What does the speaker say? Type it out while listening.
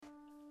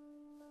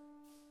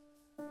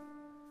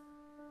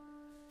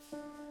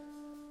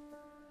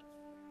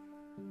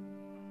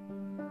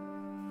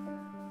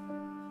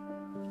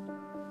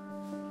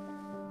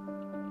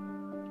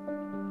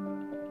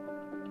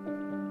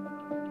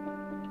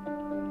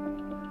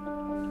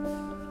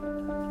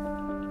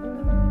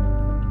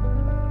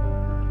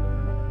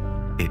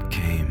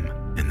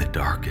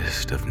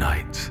darkest of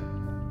nights,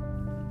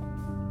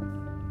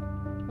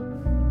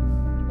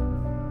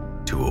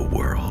 to a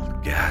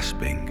world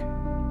gasping,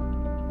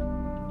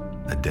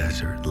 a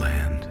desert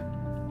land.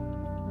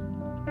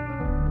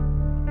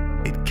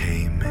 It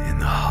came in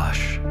the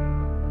hush,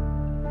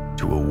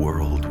 to a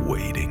world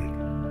waiting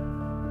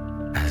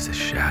as a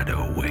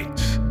shadow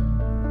waits.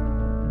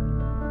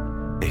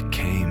 It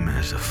came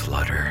as a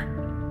flutter,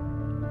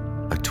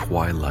 a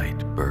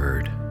twilight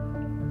bird,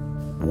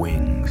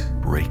 wings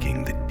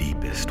breaking the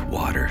deepest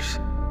waters,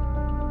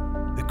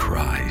 the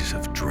cries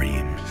of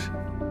dreams,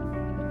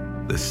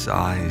 the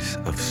sighs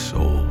of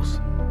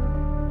souls.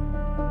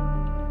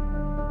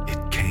 It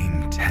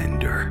came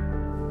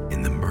tender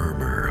in the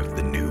murmur of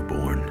the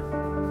newborn,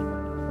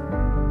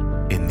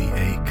 in the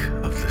ache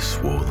of the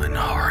swollen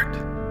heart.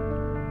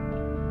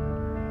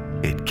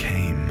 It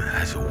came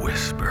as a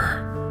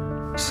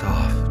whisper,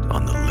 soft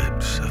on the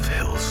lips of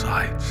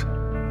hillsides.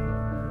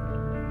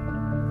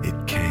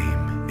 It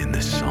came in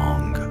the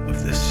song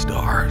of the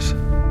stars.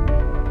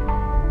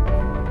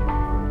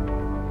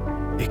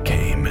 It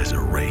came as a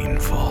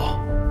rainfall,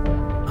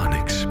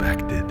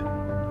 unexpected,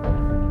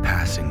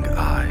 passing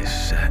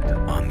eyes set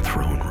on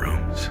throne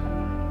rooms,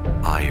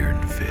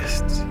 iron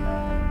fists,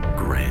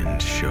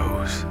 grand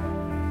shows.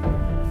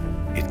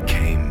 It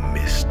came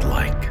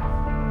mist-like,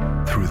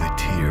 through the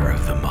tear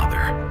of the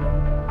mother,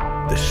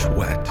 the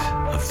sweat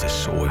of the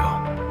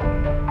soil,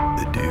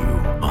 the dew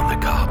on the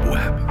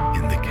cobweb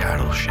in the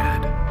cattle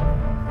shed.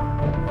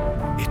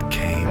 It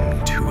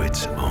came to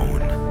its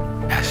own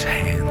as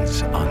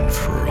hands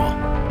unfurl,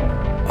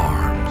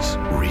 arms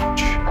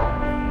reach,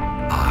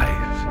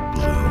 eyes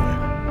bloom.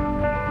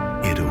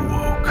 It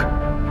awoke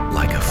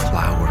like a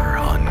flower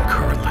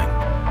uncurling,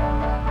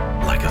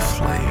 like a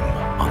flame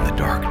on the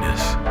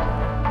darkness,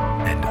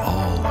 and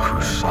all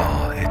who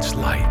saw its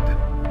light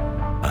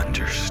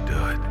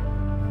understood.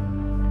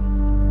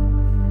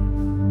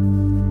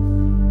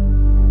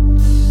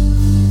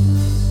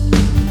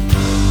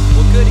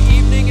 Well, good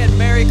evening and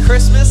Merry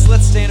Christmas.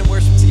 Let's stand and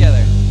worship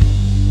together.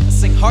 Let's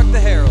sing Hark the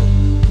Herald.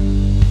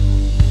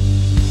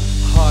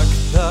 Hark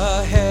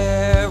the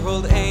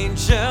herald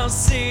angels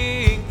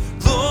sing,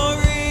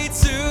 glory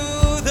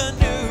to the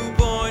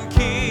newborn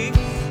King.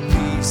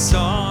 Peace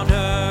on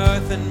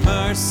earth and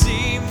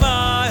mercy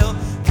mild,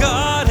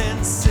 God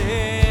and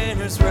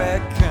sinners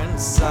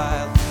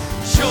reconcile.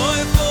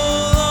 Joyful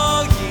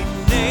all ye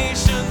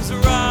nations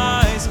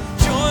rise,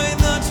 join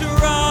the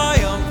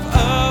triumph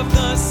of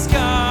the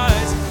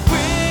skies.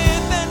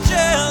 With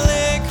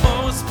angelic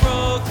hosts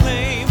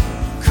proclaim,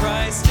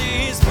 Christ is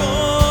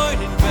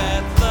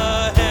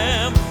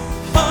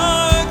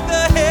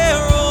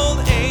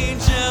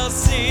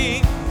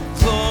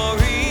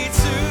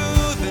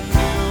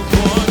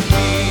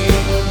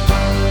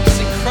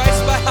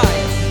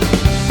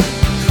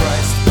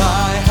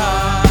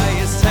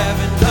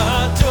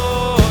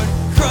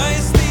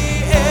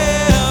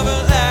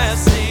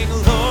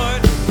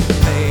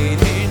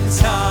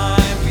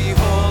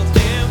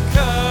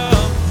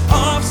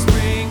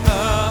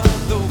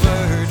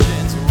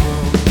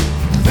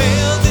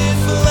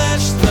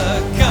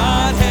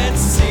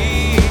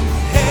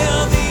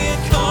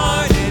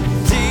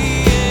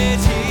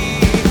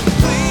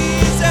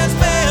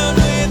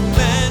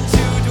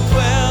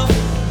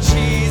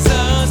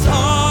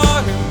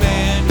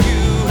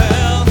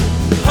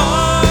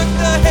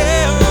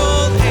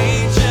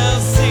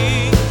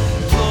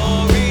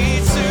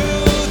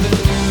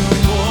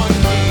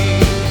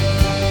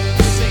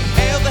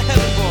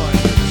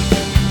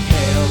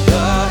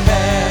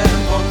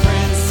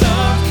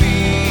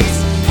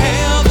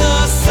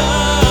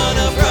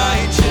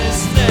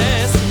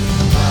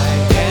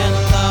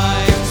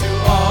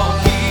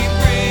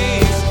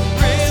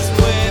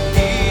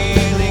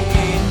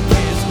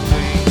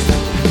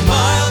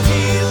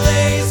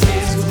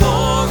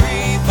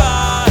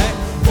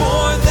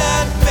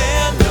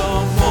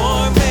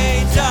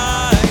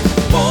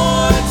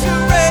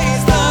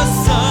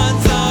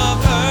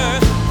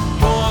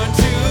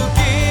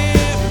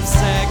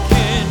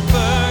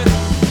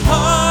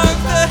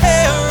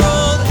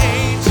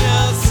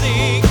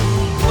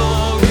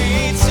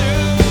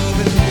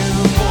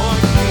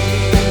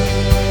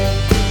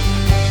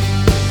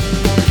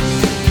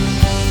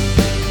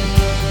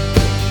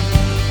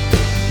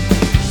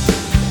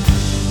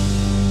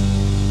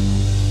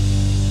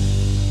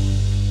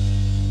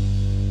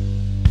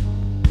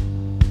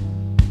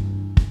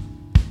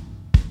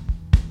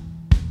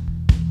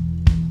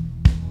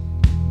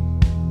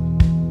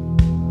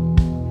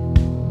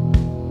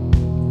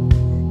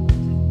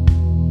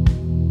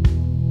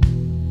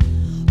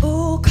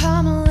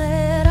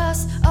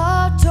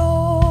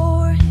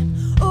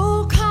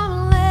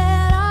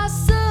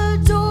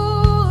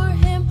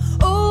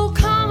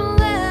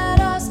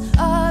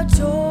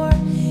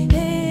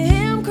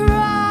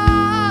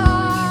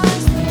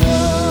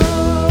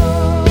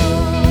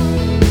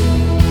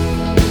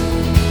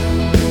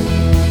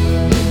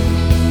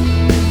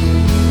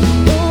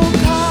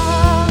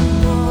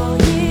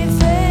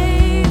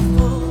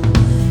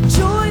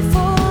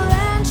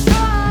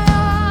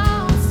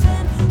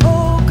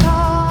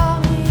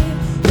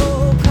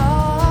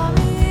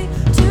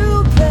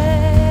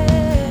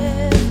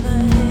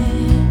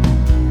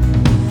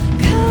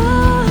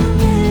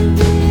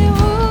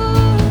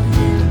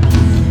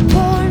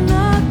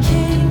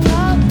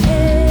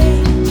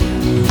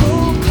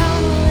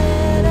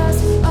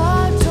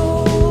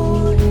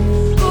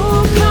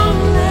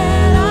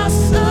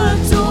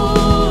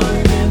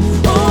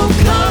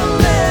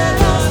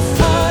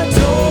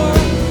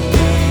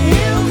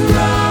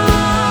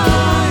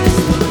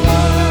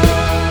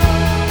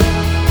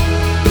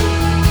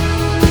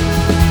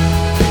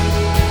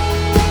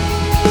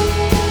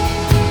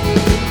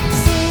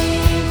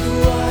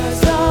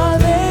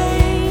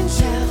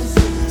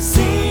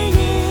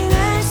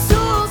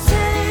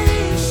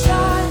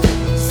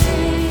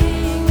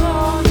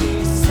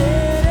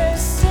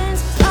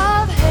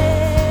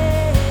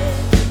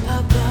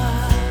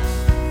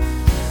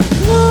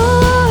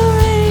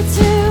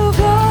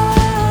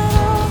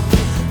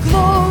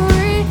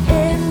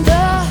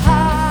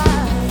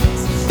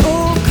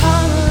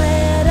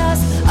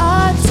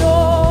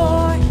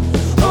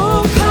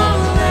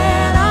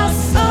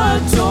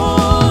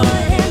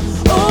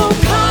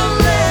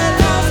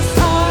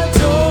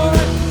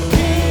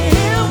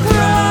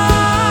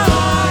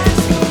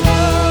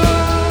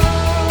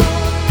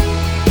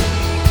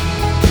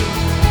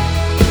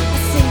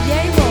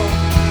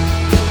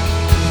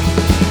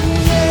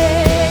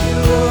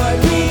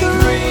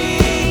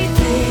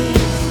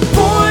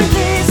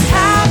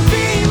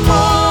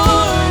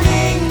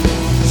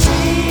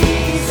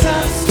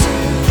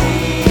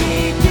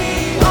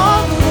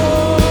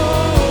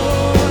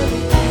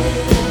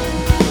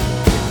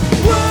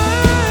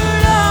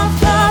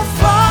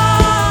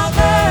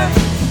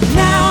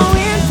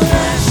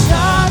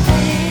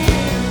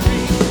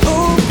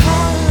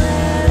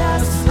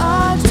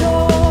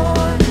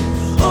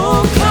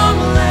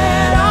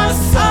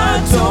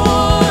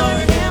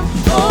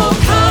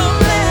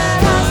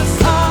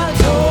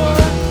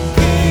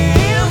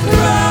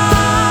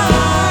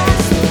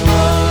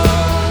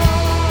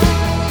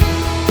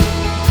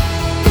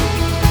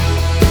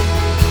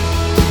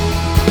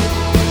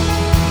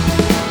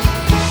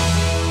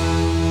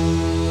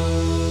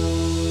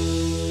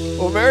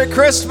Well, Merry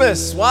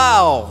Christmas.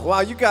 Wow,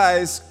 you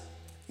guys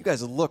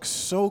look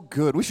so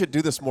good. We should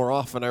do this more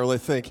often, I really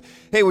think.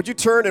 Hey, would you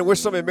turn and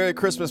wish somebody Merry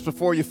Christmas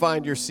before you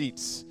find your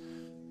seats?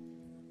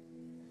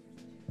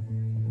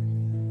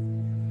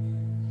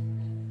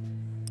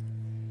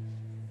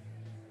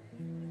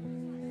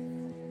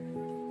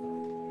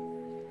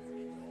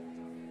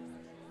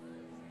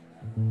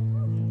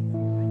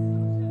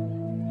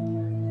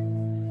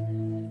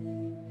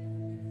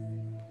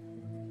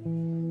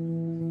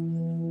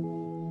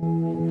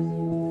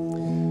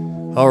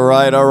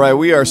 All right.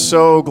 We are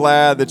so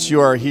glad that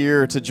you are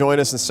here to join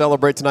us and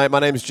celebrate tonight. My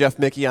name is Jeff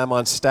Mickey. I'm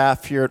on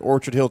staff here at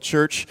Orchard Hill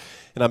Church.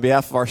 And on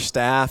behalf of our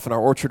staff and our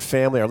Orchard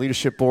family, our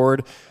leadership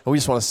board, we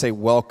just want to say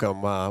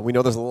welcome. We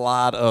know there's a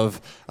lot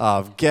of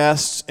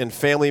guests and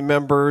family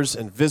members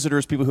and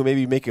visitors, people who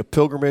maybe make a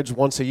pilgrimage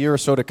once a year or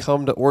so to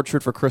come to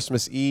Orchard for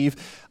Christmas Eve.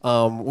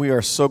 We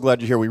are so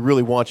glad you're here. We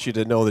really want you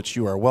to know that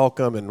you are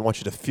welcome and want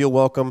you to feel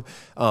welcome.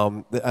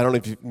 I don't know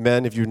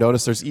if you've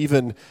noticed, there's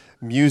even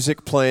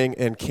music playing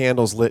and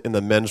candles lit in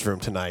the men's room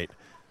tonight.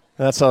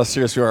 That's how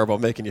serious we are about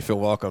making you feel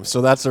welcome.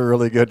 So that's a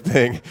really good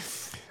thing.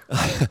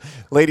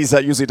 Ladies,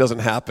 that usually doesn't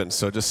happen,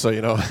 so just so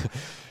you know.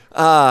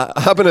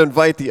 I'm going to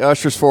invite the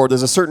ushers forward.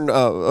 There's a certain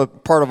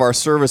part of our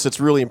service that's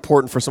really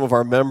important for some of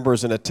our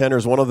members and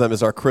attenders. One of them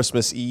is our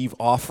Christmas Eve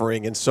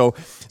offering. And so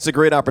it's a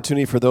great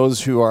opportunity for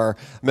those who are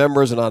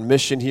members and on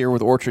mission here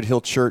with Orchard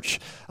Hill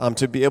Church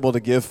to be able to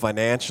give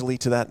financially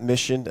to that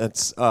mission.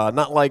 It's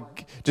not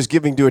like just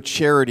giving to a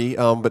charity,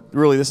 but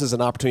really this is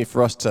an opportunity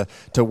for us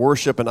to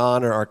worship and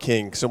honor our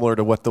King, similar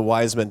to what the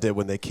wise men did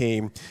when they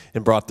came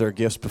and brought their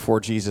gifts before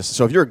Jesus.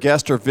 So if you're a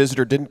guest or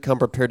visitor, didn't come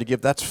prepared to give,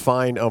 that's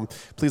fine.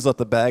 Please let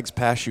the bags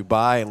pass you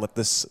by and let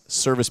this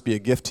service be a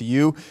gift to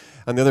you.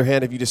 On the other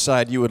hand, if you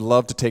decide you would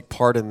love to take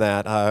part in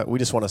that, we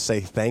just want to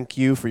say thank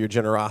you for your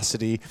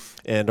generosity,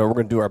 and we're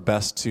going to do our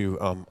best to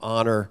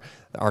honor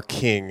our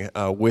King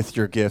with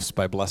your gifts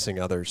by blessing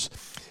others.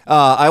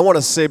 I want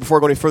to say, before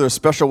going any further, a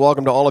special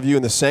welcome to all of you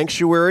in the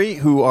sanctuary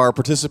who are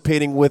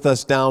participating with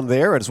us down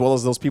there, as well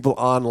as those people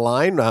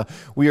online.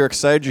 We are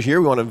excited you're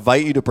here. We want to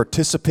invite you to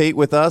participate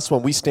with us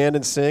when we stand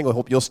and sing. I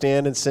hope you'll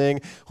stand and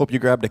sing. Hope you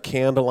grabbed a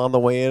candle on the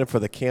way in for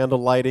the candle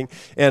lighting.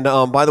 And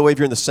by the way, if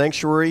you're in the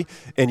sanctuary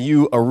and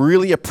you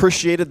really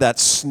appreciated that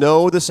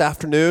snow this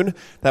afternoon,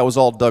 that was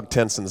all Doug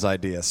Tenson's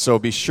idea. So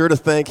be sure to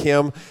thank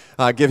him.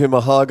 Give him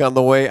a hug on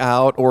the way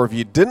out, or if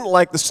you didn't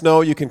like the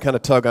snow, you can kind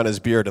of tug on his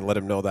beard and let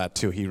him know that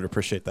too. He would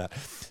appreciate that.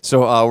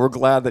 So we're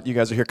glad that you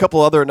guys are here. A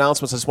couple other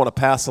announcements I just want to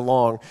pass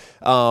along.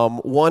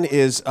 One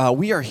is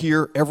we are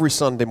here every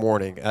Sunday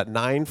morning at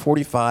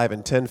 9:45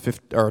 and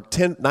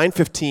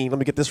 9:15. Let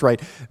me get this right.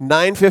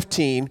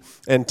 9:15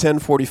 and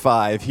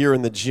 10:45 here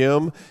in the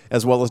gym,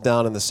 as well as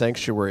down in the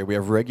sanctuary. We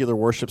have regular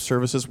worship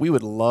services. We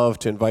would love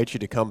to invite you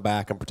to come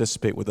back and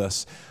participate with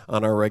us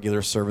on our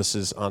regular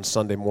services on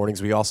Sunday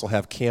mornings. We also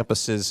have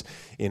campuses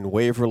in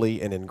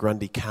Waverly and in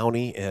Grundy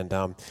County, and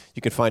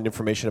you can find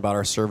information about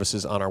our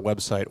services on our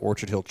website,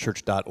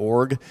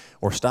 orchardhillchurch.org,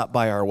 or stop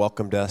by our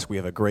welcome desk. We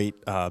have a great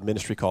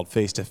ministry called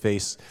Face to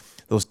Face.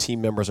 Those team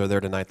members are there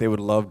tonight. They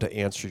would love to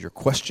answer your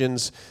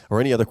questions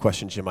or any other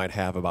questions you might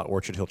have about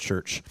Orchard Hill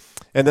Church.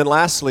 And then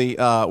lastly,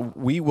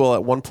 we will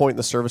at one point in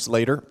the service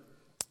later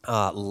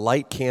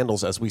light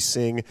candles as we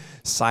sing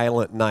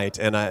Silent Night.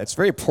 And it's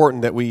very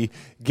important that we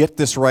get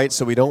this right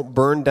so we don't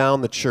burn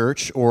down the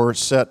church or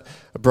set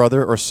a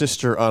brother or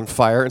sister on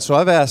fire. And so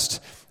I've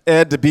asked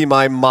Ed to be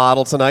my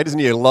model tonight. Isn't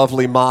he a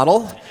lovely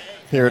model?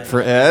 Hear it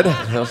for Ed.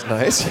 That was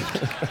nice.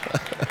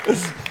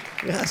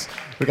 Yes.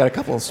 We got a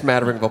couple of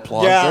smattering of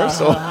applause there.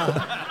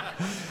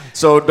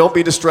 So don't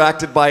be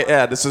distracted by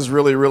Ed. This is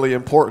really, really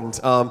important.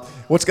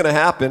 What's going to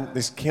happen,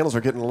 these candles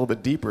are getting a little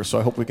bit deeper, so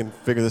I hope we can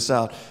figure this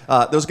out.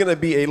 There's going to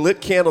be a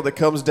lit candle that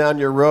comes down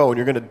your row, and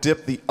you're going to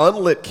dip the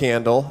unlit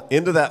candle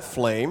into that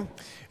flame,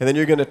 and then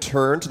you're going to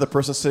turn to the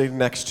person sitting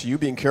next to you,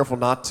 being careful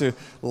not to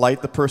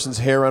light the person's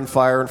hair on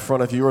fire in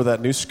front of you or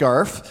that new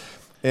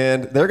scarf,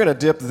 and they're going to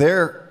dip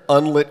their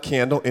unlit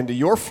candle into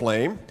your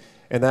flame,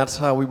 and that's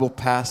how we will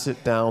pass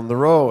it down the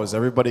rows.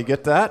 Everybody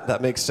get that?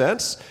 That makes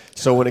sense?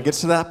 So when it gets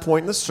to that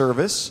point in the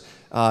service,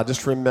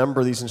 just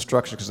remember these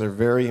instructions because they're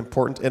very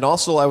important. And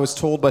also, I was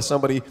told by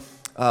somebody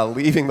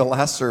leaving the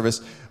last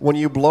service, when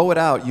you blow it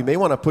out, you may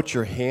want to put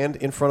your hand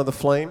in front of the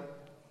flame,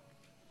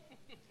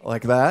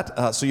 like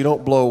that, so you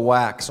don't blow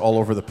wax all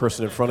over the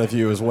person in front of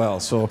you as well.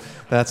 So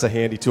that's a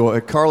handy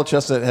tool. Carla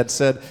Chestnut had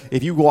said,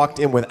 if you walked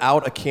in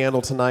without a candle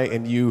tonight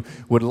and you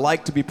would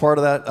like to be part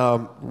of that,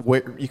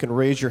 you can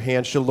raise your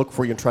hand. She'll look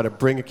for you and try to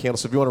bring a candle.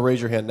 So if you want to raise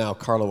your hand now,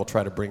 Carla will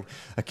try to bring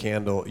a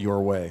candle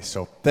your way.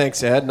 So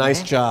thanks, Ed.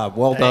 Nice job.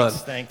 Well done.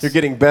 Thanks. You're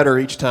getting better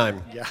each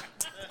time. Yeah.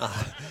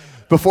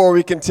 Before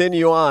we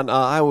continue on,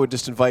 I would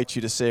just invite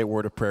you to say a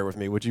word of prayer with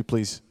me. Would you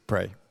please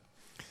pray?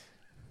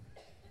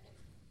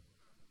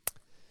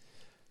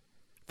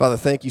 Father,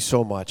 thank you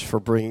so much for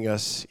bringing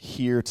us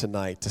here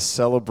tonight to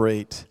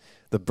celebrate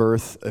the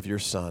birth of your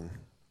Son.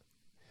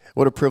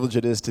 What a privilege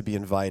it is to be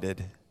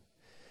invited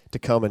to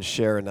come and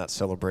share in that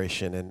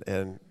celebration.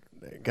 And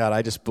God,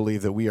 I just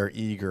believe that we are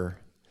eager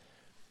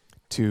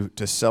to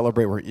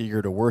celebrate. We're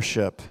eager to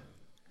worship.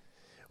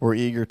 We're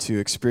eager to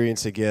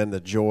experience again the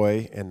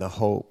joy and the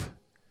hope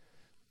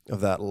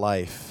of that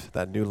life,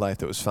 that new life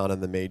that was found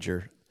in the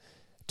manger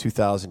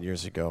 2,000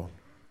 years ago.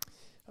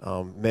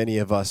 Many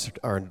of us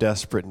are in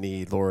desperate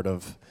need, Lord,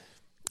 of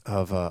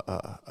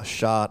a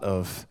shot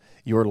of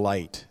your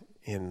light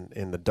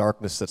in the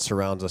darkness that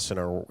surrounds us in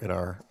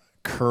our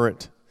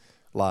current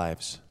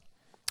lives,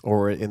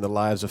 or in the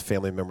lives of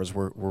family members.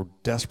 We're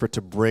desperate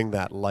to bring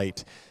that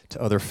light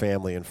to other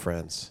family and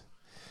friends.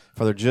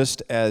 Father,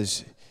 just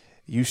as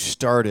you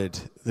started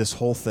this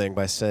whole thing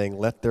by saying,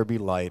 let there be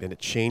light, and it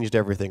changed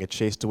everything. It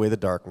chased away the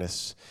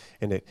darkness,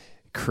 and it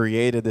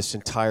created this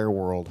entire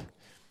world.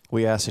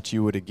 We ask that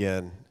you would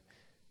again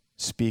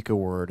speak a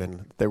word,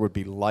 and there would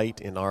be light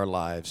in our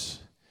lives,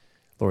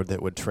 Lord,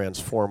 that would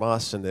transform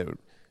us and that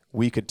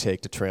we could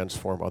take to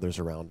transform others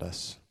around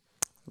us.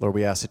 Lord,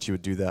 we ask that you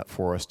would do that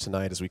for us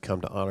tonight as we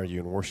come to honor you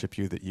and worship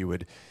you, that you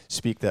would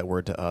speak that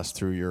word to us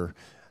through your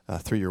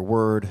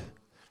word,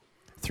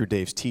 through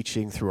Dave's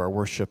teaching, through our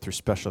worship, through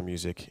special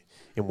music,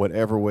 in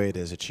whatever way it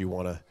is that you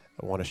want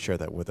to share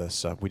that with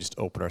us. We just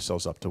open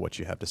ourselves up to what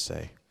you have to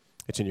say.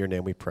 It's in your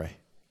name we pray.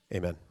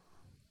 Amen.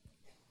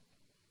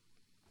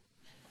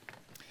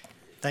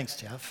 Thanks,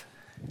 Jeff.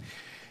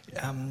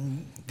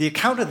 The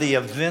account of the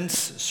events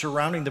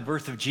surrounding the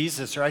birth of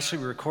Jesus are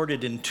actually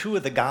recorded in two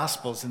of the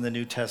Gospels in the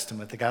New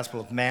Testament, the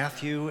Gospel of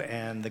Matthew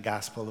and the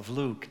Gospel of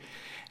Luke.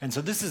 And so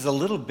this is a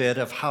little bit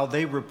of how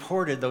they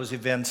reported those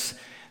events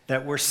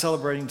that we're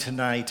celebrating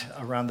tonight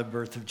around the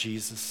birth of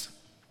Jesus.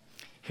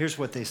 Here's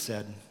what they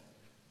said.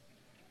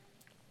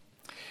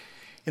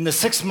 In the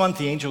 6th month,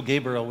 the angel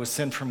Gabriel was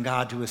sent from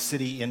God to a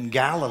city in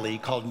Galilee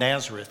called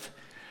Nazareth,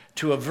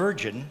 to a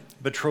virgin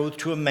betrothed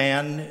to a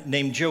man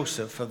named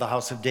Joseph of the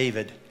house of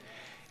David,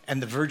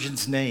 and the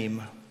virgin's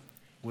name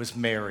was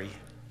Mary.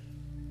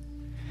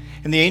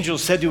 And the angel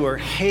said to her,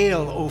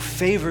 "Hail, O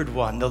favored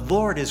one, the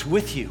Lord is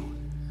with you."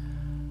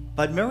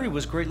 But Mary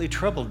was greatly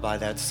troubled by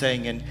that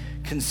saying, and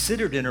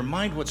considered in her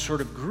mind what sort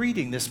of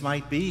greeting this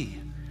might be.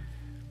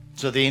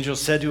 So the angel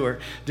said to her,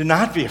 "Do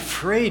not be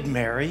afraid,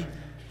 Mary,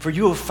 for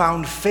you have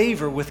found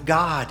favor with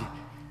God.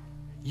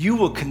 You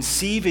will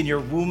conceive in your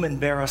womb and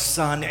bear a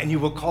son, and you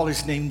will call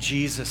his name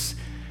Jesus.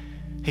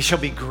 He shall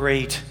be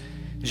great.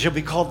 He shall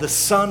be called the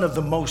Son of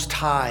the Most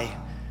High.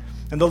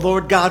 And the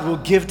Lord God will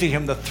give to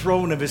him the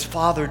throne of his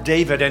father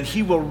David, and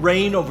he will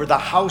reign over the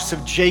house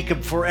of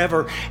Jacob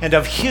forever, and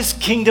of his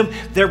kingdom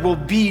there will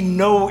be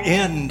no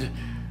end."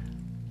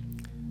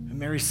 And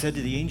Mary said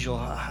to the angel,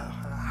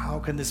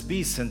 "How can this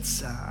be,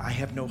 since I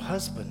have no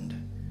husband?"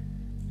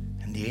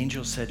 And the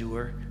angel said to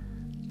her,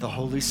 "The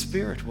Holy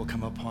Spirit will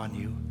come upon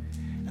you,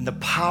 and the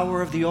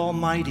power of the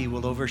Almighty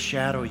will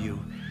overshadow you.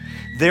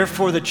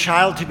 Therefore the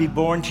child to be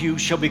born to you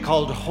shall be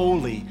called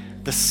Holy,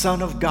 the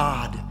Son of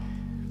God.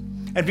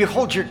 And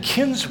behold, your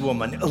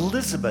kinswoman,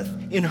 Elizabeth,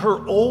 in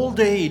her old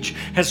age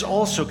has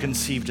also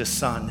conceived a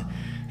son,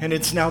 and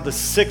it's now the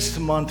 6th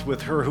month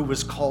with her who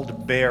was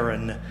called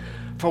barren.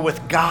 For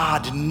with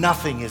God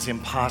nothing is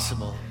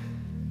impossible."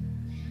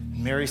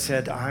 And Mary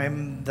said,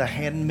 "I'm the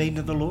handmaiden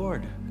of the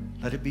Lord.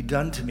 Let it be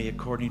done to me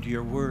according to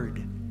your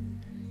word."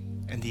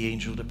 And the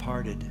angel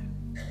departed.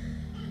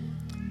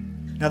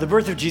 Now the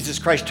birth of Jesus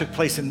Christ took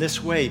place in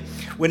this way.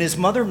 When his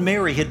mother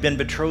Mary had been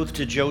betrothed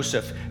to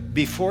Joseph,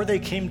 before they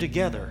came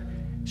together,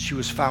 she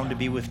was found to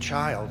be with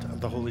child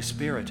of the Holy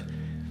Spirit.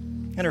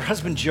 And her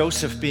husband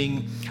Joseph,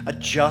 being a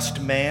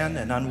just man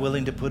and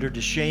unwilling to put her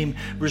to shame,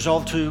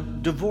 resolved to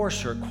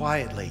divorce her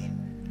quietly.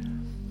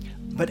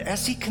 But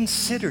as he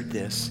considered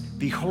this,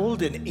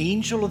 behold, an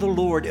angel of the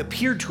Lord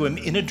appeared to him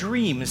in a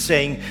dream,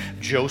 saying,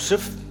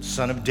 "Joseph,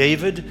 son of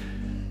David,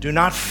 do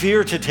not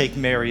fear to take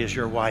Mary as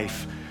your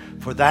wife,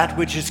 for that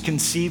which is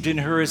conceived in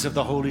her is of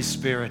the Holy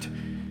Spirit.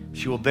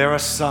 She will bear a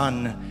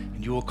son,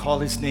 and you will call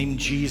his name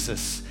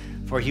Jesus,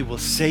 for he will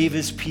save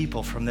his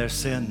people from their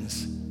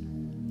sins."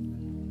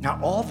 Now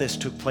all this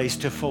took place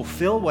to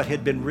fulfill what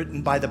had been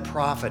written by the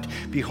prophet.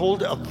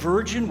 "Behold, a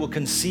virgin will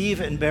conceive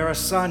and bear a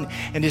son,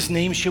 and his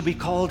name shall be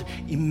called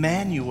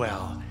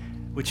Emmanuel,"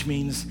 which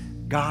means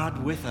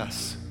God with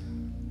us.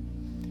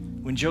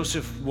 When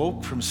Joseph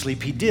woke from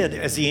sleep, he did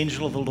as the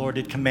angel of the Lord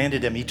had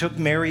commanded him. He took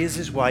Mary as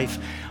his wife,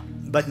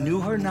 but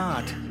knew her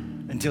not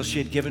until she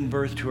had given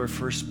birth to her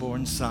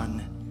firstborn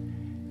son,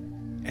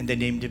 and they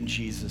named him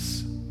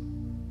Jesus.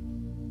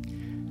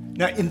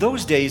 Now, in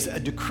those days, a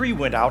decree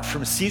went out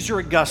from Caesar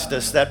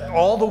Augustus that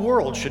all the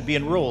world should be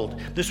enrolled.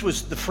 This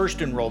was the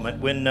first enrollment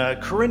when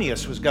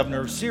Quirinius was governor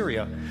of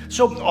Syria.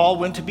 So all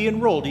went to be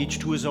enrolled, each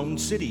to his own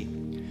city.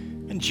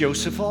 And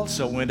Joseph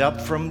also went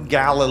up from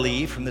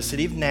Galilee, from the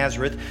city of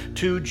Nazareth,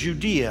 to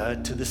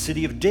Judea, to the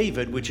city of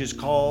David, which is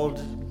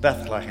called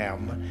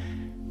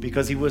Bethlehem,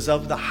 because he was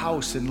of the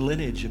house and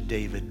lineage of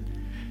David,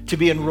 to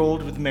be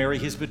enrolled with Mary,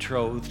 his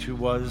betrothed, who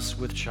was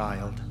with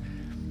child.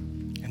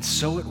 And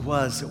so it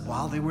was that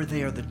while they were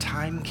there, the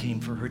time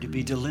came for her to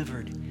be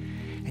delivered.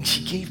 And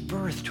she gave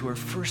birth to her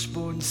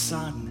firstborn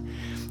son,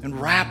 and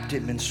wrapped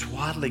him in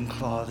swaddling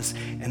cloths,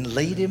 and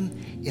laid him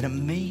in a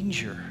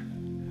manger,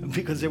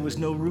 because there was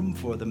no room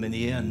for them in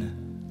the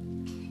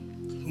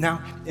inn.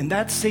 Now, in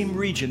that same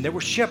region, there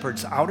were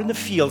shepherds out in the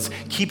fields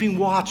keeping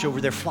watch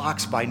over their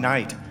flocks by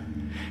night.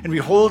 And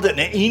behold, an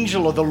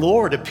angel of the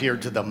Lord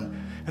appeared to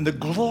them, and the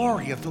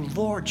glory of the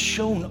Lord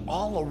shone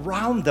all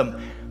around them.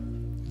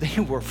 They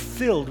were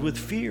filled with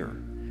fear.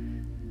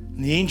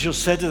 And the angel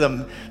said to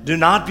them, "Do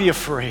not be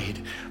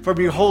afraid, for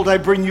behold, I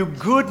bring you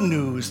good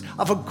news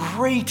of a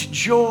great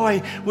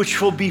joy,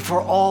 which will be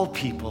for all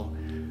people.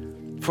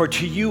 For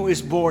to you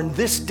is born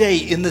this day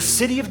in the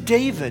city of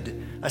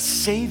David a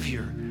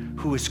Savior,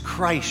 who is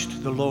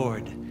Christ the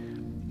Lord.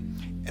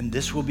 And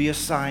this will be a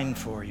sign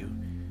for you.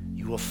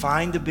 You will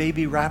find the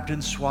baby wrapped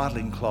in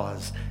swaddling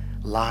cloths,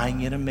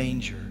 lying in a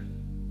manger."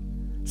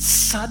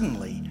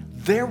 Suddenly,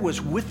 there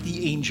was with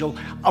the angel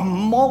a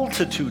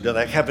multitude of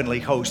the heavenly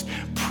host,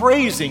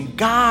 praising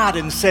God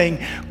and saying,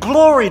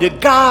 "Glory to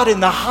God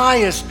in the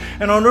highest,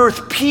 and on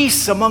earth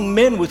peace among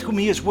men with whom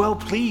he is well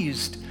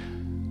pleased."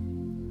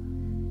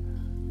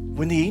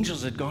 When the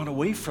angels had gone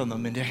away from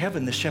them into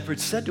heaven, the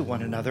shepherds said to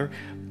one another,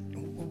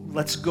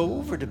 "Let's go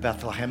over to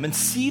Bethlehem and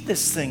see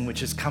this thing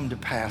which has come to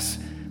pass,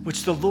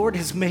 which the Lord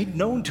has made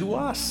known to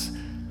us."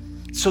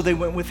 So they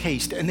went with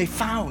haste, and they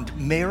found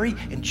Mary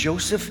and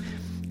Joseph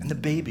and the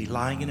baby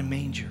lying in a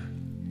manger.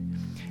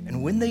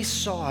 And when they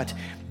saw it,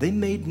 they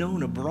made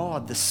known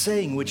abroad the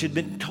saying which had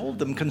been told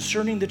them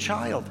concerning the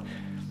child.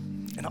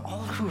 And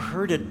all who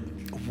heard it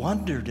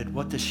wondered at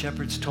what the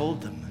shepherds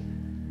told them.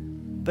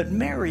 But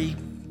Mary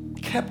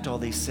kept all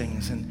these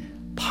things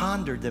and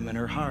pondered them in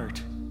her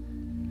heart.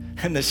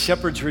 And the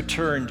shepherds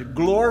returned,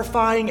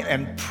 glorifying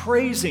and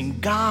praising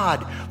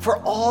God for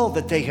all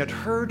that they had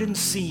heard and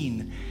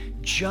seen,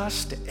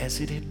 just as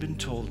it had been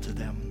told to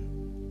them.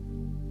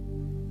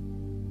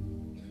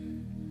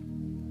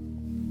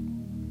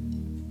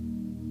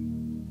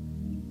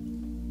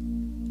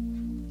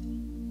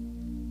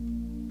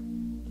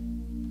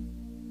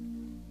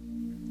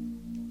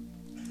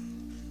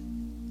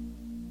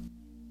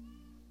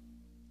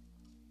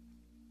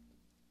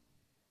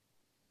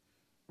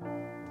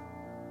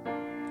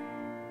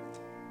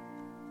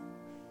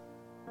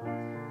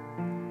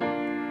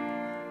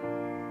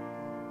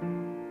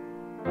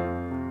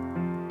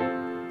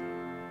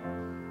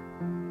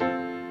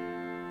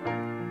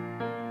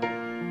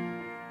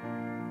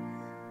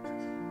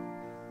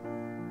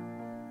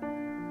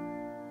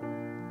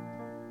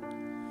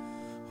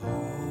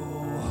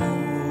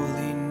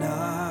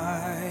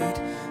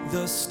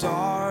 The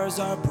stars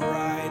are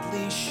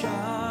brightly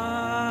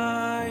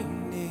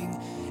shining.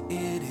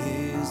 It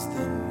is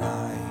the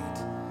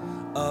night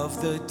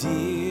of the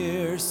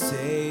dear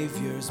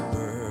Savior's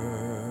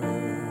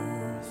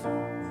birth.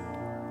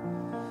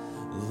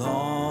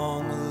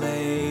 Long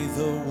lay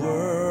the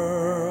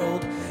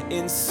world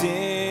in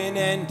sin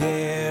and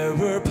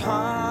error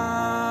pining,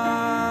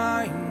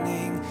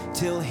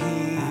 till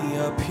he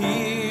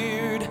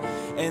appeared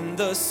and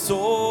the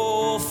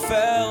soul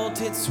felt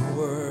its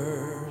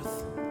worth.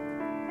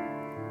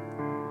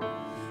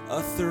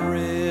 A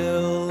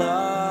thrill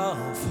of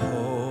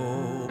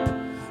hope,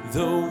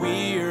 the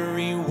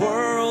weary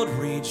world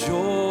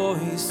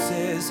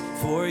rejoices,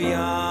 for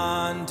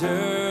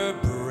yonder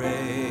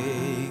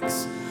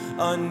breaks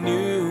a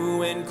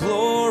new and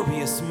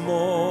glorious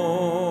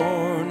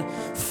morn.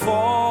 Fall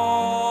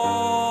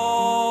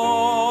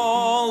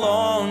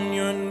on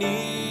your knees,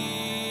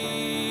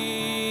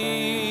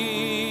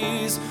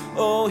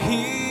 oh,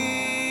 hear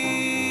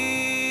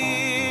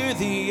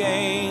the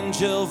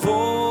angel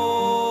voice.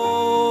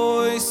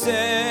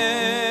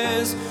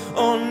 Says,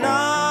 "O night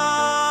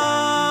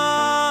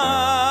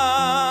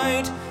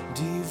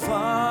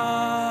divine,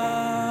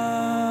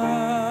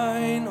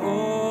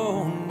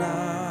 O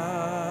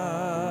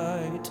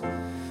night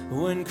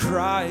when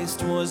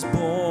Christ was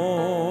born,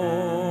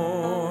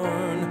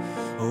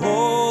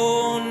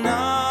 O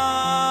night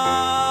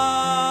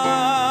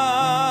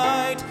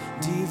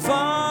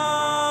divine,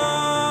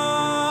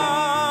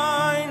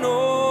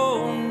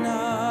 O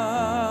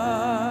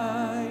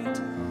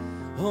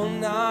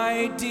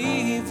night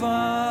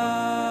divine."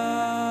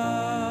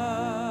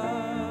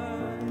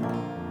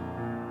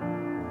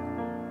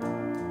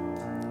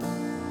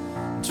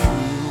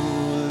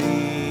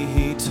 Truly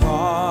he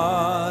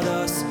taught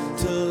us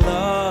to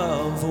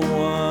love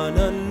one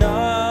another.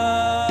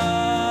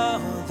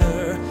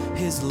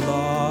 His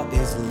law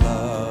is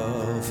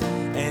love,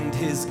 and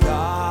his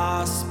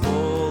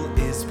gospel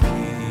is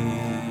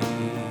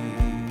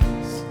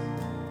peace.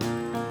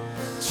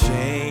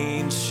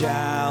 Chains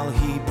shall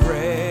he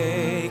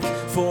break,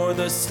 for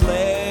the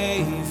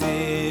slave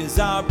is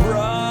our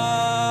brother,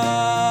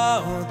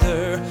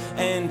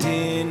 and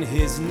in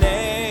his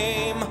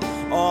name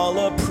all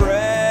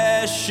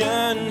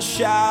oppression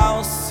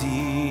shall cease.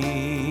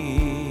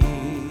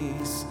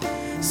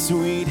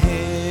 Sweet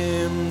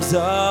hymns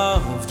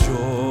of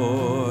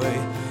joy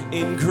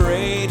in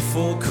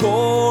grateful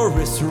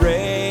chorus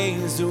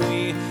raise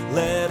we,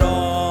 let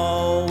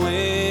all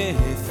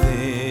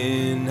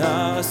within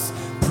us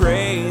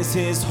praise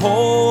his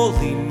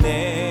holy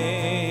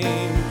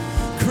name.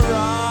 Christ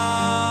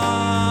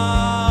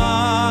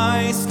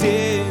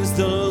is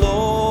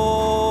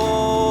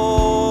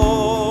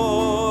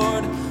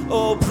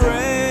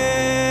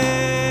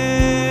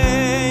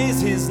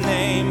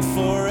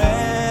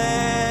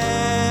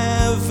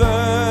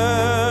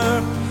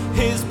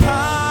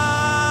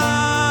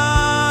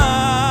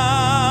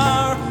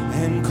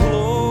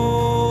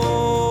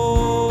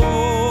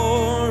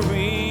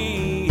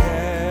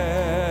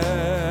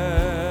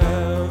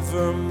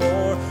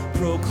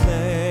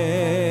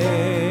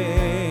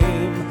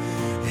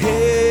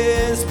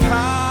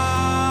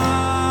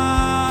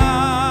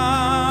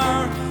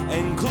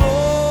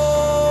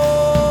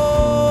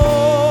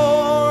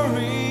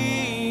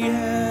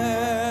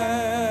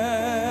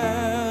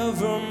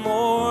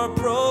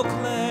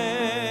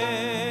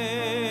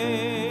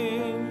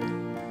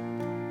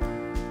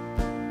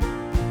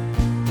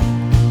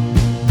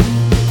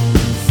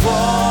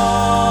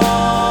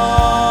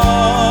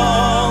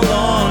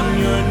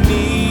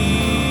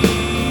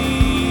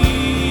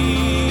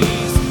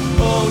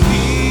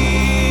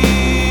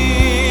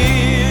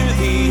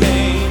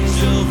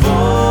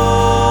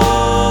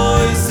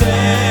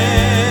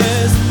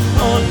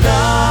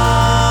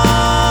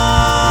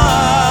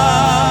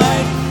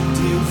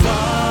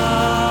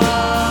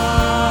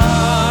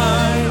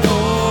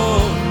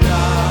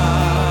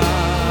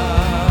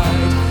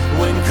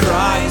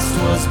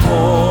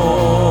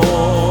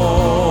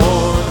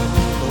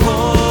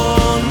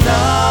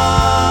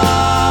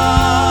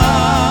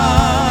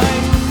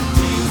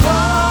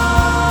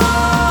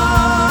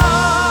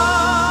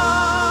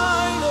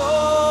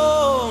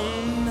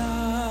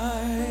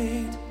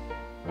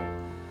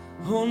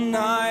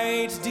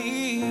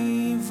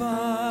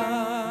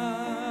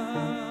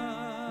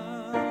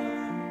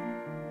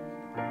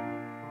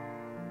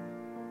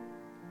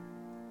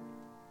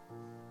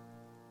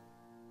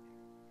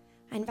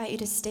I invite you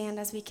to stand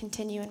as we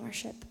continue in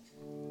worship.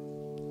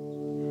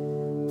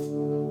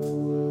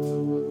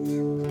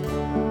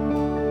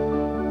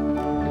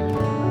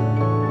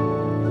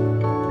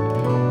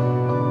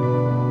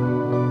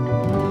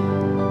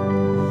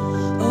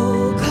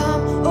 Oh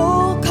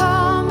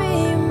come,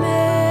 Emmanuel,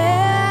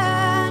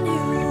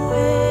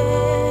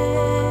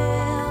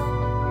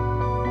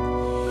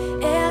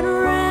 and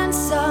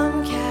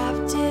ransom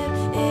captive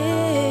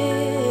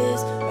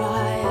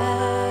Israel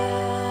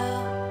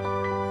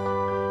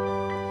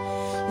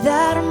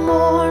that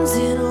mourns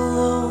in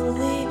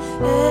lonely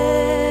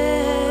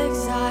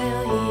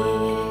exile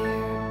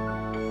here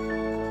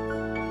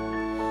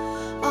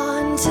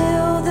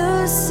until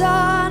the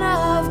Son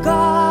of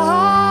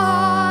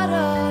God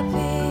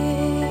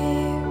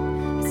appear.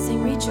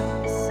 Sing,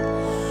 rejoice,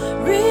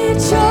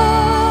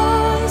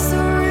 rejoice,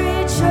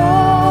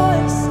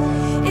 rejoice,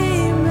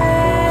 Emmanuel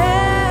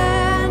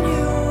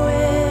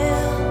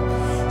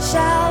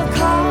shall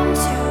come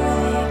to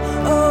thee,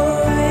 O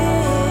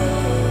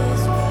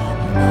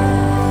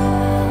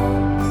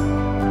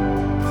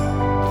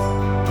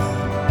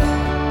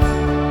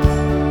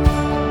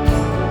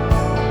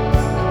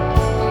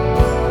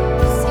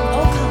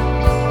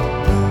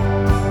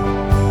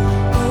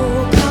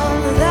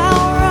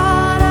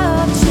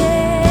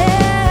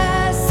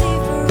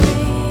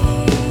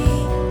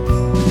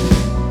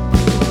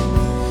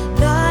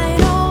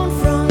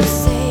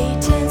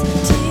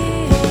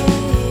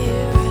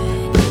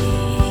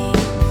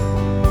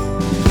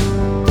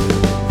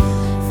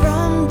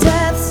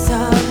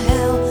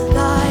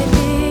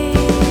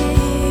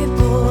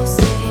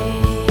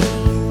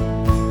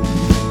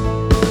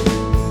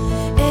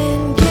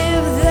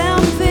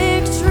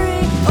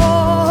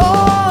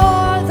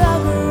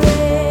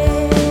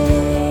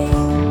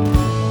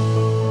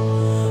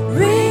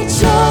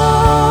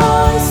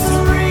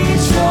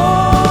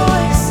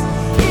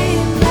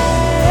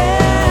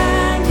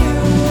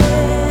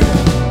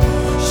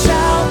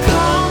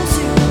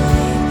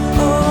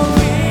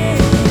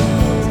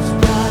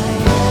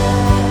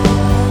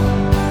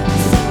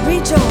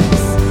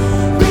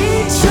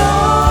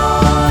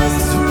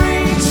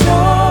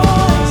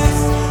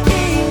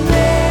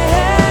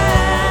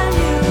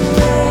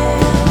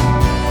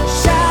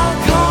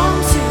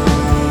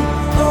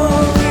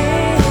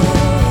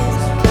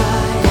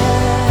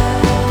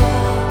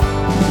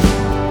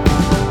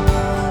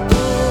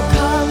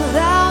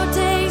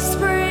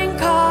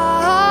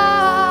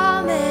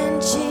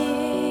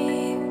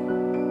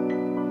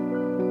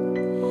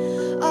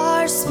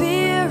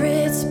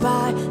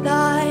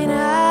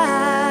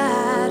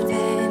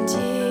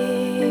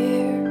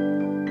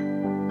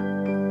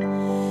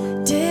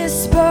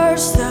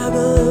disperse the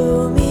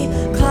gloomy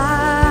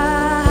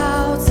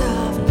clouds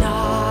of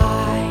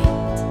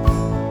night,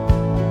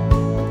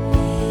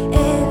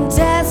 in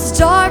death's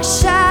dark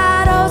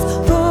shadows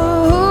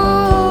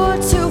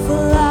put to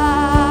flight.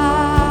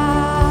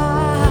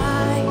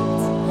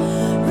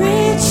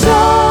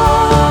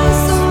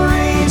 Rejoice,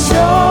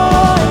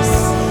 rejoice,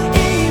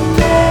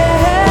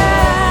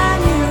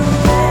 Emmanuel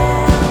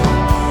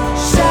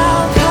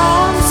shall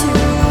come to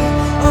thee,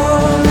 O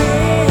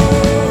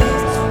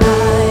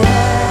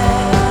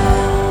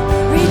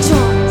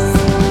Rejoice,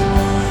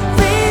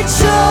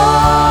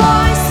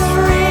 rejoice,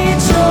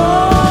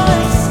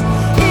 rejoice,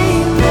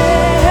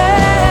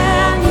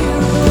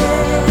 Emmanuel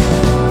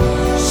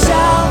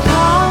shall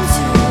come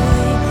to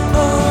thee,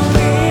 O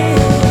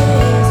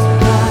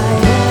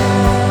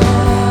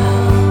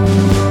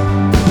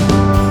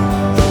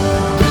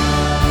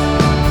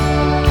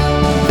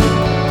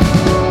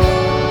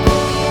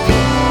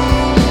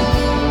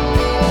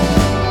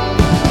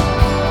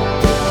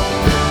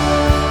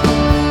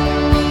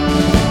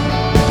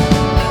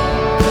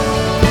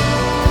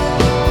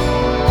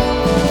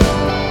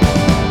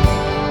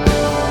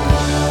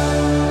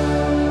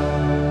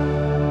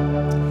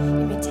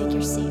You may take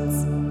your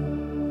seats.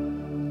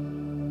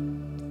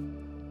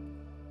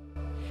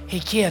 Hey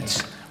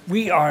kids,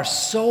 we are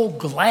so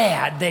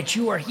glad that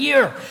you are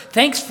here.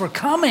 Thanks for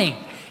coming.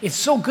 It's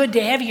so good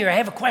to have you here. I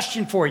have a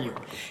question for you.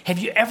 Have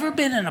you ever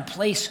been in a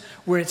place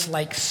where it's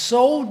like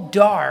so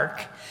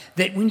dark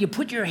that when you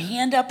put your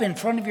hand up in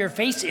front of your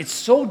face, it's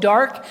so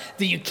dark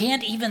that you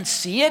can't even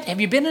see it?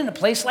 Have you been in a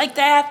place like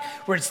that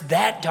where it's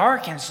that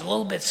dark and it's a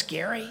little bit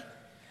scary?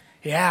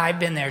 Yeah, I've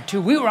been there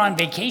too. We were on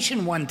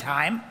vacation one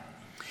time,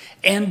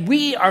 and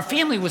our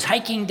family was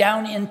hiking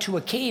down into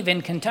a cave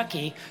in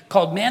Kentucky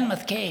called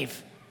Mammoth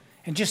Cave,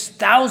 and just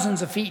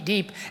thousands of feet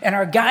deep. And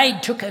our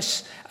guide took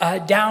us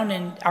down,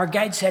 and our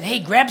guide said, "Hey,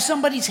 grab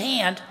somebody's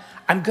hand.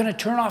 I'm going to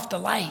turn off the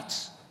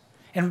lights."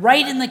 And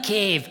right in the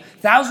cave,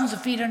 thousands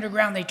of feet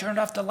underground, they turned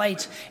off the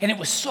lights, and it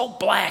was so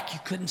black you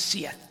couldn't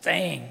see a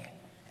thing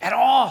at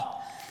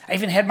all. I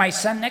even had my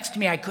son next to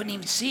me. I couldn't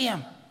even see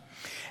him.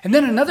 And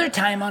then another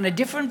time on a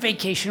different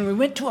vacation, we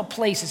went to a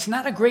place. It's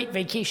not a great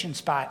vacation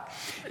spot.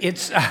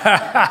 It's,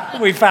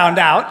 we found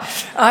out,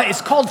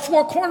 it's called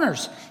Four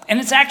Corners. And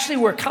it's actually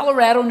where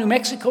Colorado, New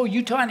Mexico,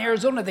 Utah, and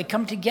Arizona, they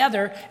come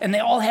together, and they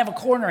all have a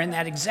corner in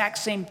that exact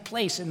same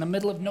place in the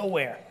middle of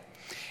nowhere.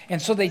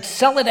 And so they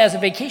sell it as a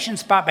vacation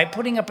spot by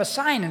putting up a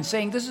sign and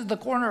saying, this is the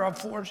corner of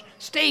 4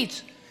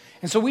 states.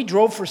 And so we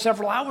drove for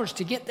several hours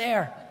to get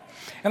there.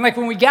 And like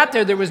when we got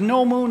there was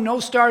no moon, no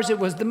stars. It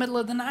was the middle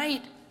of the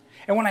night.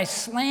 And when I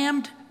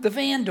slammed the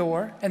van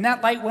door and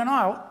that light went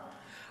out,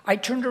 I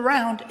turned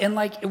around and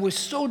like it was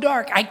so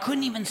dark, I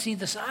couldn't even see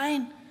the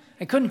sign.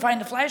 I couldn't find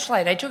the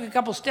flashlight. I took a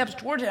couple steps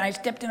towards it and I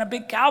stepped in a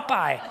big cow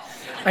pie.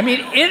 I mean,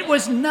 it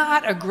was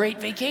not a great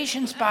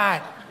vacation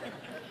spot.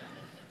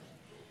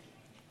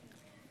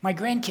 My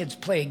grandkids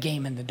play a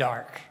game in the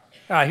dark.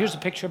 Here's a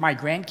picture of my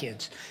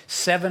grandkids.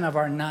 7 of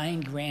our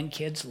 9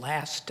 grandkids.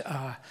 Last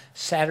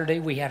Saturday,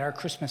 we had our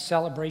Christmas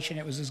celebration.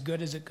 It was as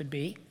good as it could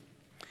be.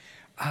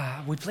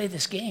 We play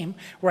this game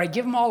where I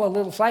give them all a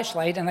little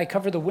flashlight and I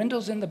cover the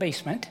windows in the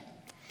basement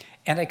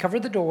and I cover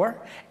the door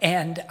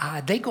and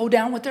they go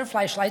down with their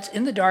flashlights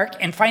in the dark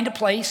and find a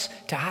place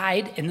to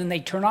hide, and then they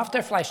turn off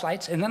their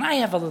flashlights, and then I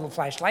have a little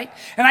flashlight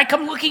and I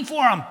come looking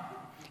for them.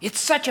 It's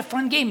such a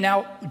fun game.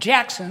 Now,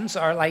 Jackson's,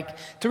 our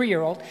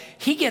 3-year-old,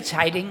 he gets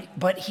hiding,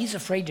 but he's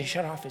afraid to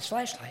shut off his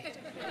flashlight.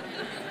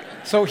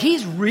 So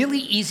he's really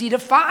easy to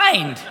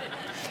find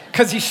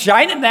because he's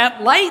shining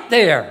that light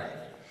there.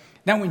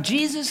 Now, when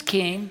Jesus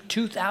came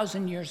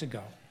 2,000 years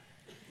ago,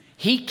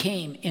 he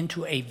came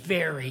into a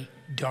very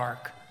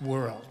dark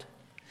world.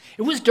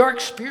 It was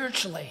dark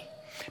spiritually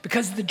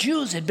because the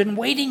Jews had been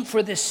waiting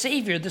for this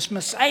Savior, this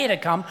Messiah to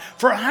come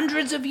for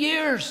hundreds of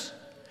years.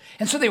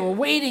 And so they were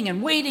waiting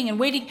and waiting and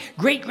waiting.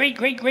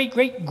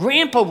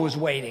 Great-great-great-great-great-grandpa was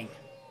waiting.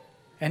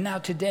 And now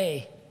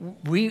today,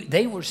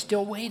 they were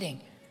still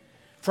waiting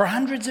for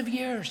hundreds of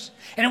years.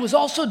 And it was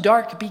also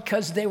dark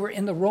because they were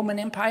in the Roman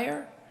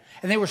Empire.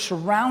 And they were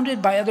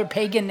surrounded by other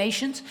pagan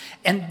nations.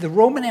 And the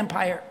Roman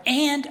Empire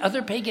and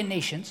other pagan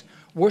nations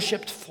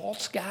worshipped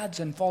false gods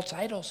and false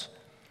idols.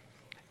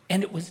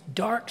 And it was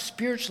dark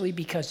spiritually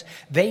because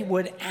they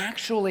would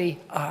actually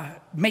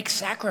make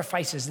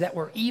sacrifices that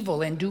were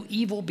evil and do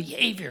evil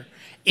behavior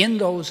in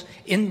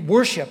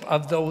worship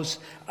of those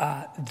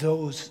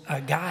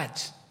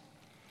gods.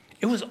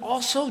 It was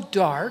also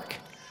dark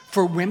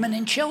for women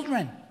and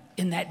children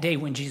in that day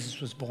when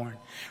Jesus was born.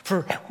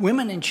 For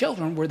women and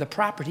children were the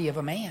property of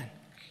a man.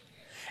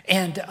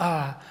 And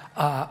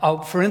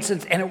for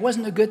instance, and it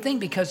wasn't a good thing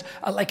because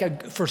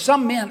for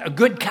some men, a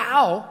good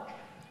cow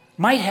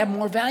might have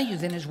more value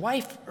than his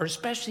wife or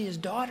especially his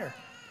daughter.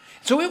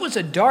 So it was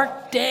a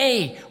dark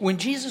day when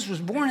Jesus was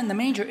born in the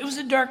manger. It was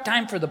a dark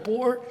time for the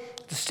poor,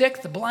 the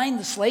sick, the blind,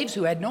 the slaves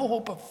who had no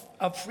hope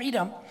of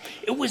freedom.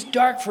 It was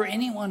dark for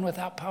anyone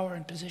without power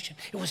and position.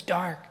 It was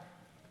dark.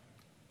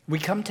 We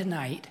come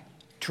tonight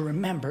to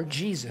remember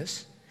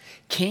Jesus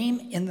came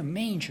in the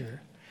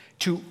manger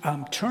to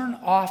turn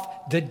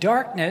off the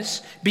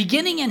darkness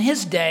beginning in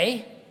his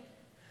day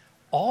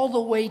all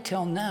the way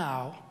till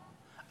now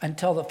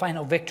until the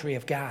final victory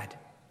of God.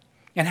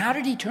 And how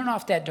did he turn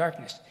off that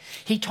darkness?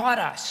 He taught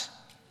us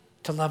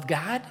to love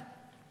God,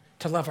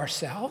 to love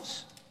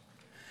ourselves,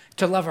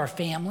 to love our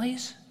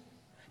families,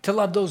 to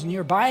love those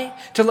nearby,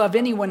 to love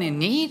anyone in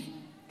need,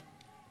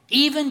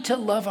 even to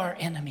love our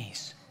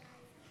enemies.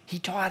 He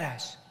taught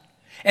us.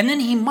 And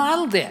then he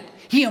modeled it.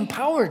 He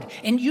empowered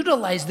and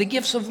utilized the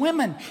gifts of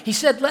women. He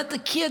said, let the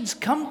kids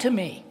come to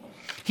me.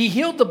 He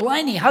healed the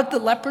blind. He hugged the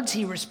leopards.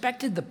 He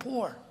respected the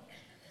poor.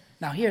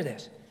 Now hear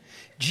this.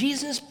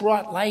 Jesus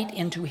brought light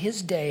into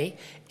his day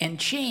and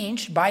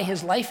changed, by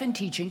his life and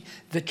teaching,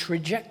 the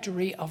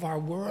trajectory of our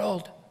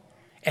world.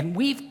 And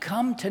we've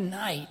come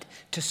tonight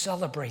to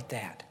celebrate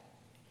that.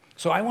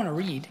 So I want to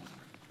read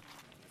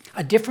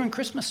a different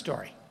Christmas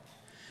story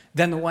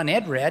than the one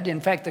Ed read.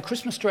 In fact, the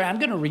Christmas story I'm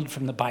going to read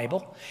from the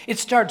Bible, it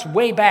starts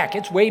way back.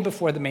 It's way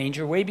before the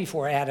manger, way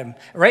before Adam,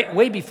 right?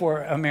 Way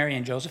before Mary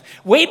and Joseph,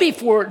 way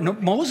before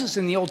Moses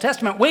in the Old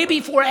Testament, way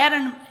before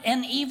Adam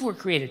and Eve were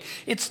created.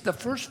 It's the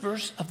first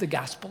verse of the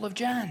Gospel of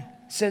John.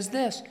 It says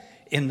this,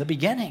 in the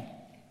beginning,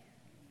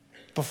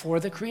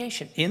 before the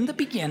creation, in the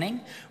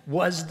beginning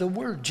was the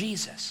Word,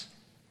 Jesus.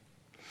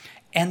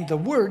 And the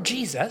Word,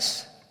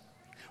 Jesus,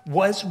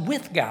 was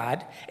with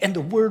God, and the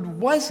Word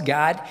was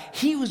God.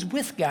 He was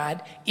with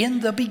God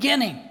in the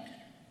beginning.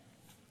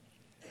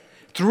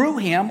 Through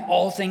him,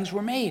 all things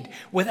were made.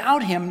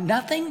 Without him,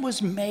 nothing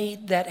was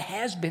made that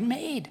has been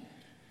made.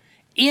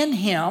 In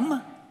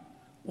him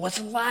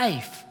was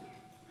life,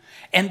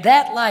 and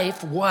that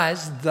life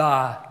was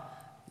the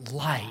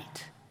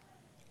light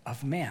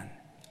of men.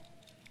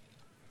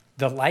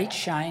 The light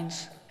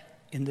shines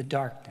in the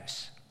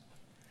darkness,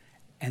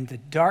 and the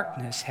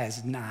darkness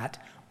has not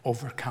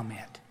overcome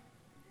it.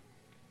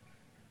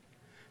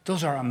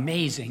 Those are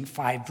amazing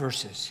 5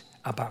 verses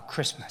about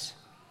Christmas,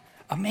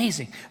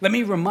 Amazing. Let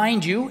me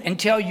remind you and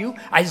tell you,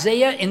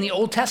 Isaiah in the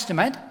Old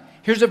Testament,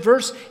 here's a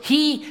verse.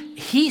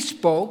 He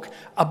spoke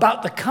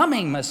about the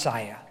coming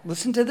Messiah.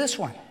 Listen to this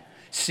one.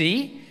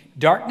 See,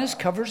 darkness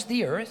covers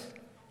the earth.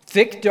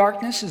 Thick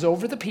darkness is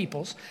over the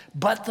peoples,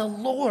 but the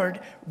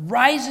Lord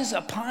rises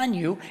upon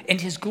you,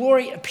 and his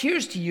glory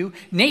appears to you.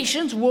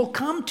 Nations will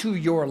come to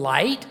your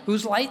light.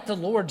 Whose light? The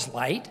Lord's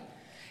light.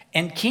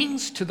 And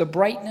kings to the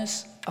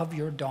brightness of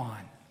your dawn.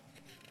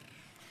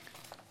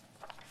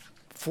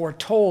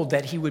 Foretold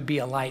that he would be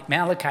a light.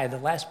 Malachi, the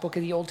last book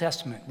of the Old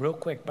Testament, real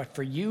quick. But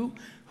for you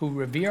who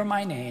revere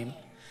my name,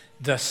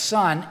 the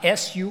Sun,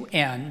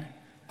 S-U-N,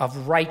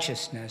 of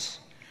righteousness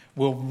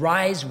will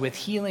rise with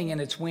healing in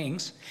its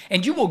wings,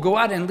 and you will go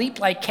out and leap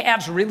like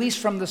calves released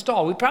from the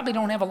stall. We probably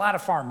don't have a lot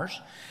of farmers,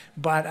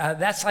 but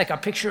that's like a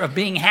picture of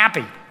being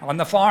happy on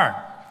the farm.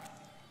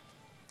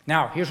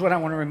 Now, here's what I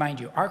want to remind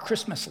you. Our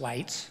Christmas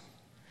lights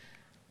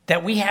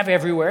that we have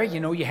everywhere, you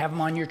know, you have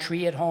them on your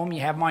tree at home,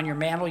 you have them on your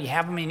mantle, you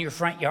have them in your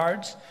front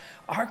yards.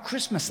 Our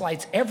Christmas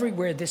lights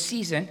everywhere this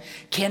season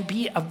can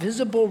be a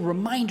visible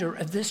reminder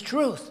of this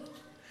truth.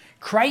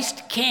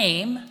 Christ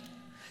came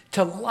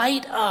to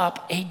light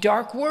up a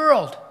dark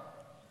world.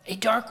 A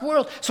dark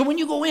world. So when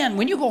you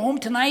go home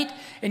tonight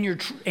and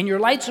your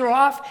lights are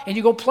off and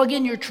you go plug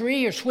in your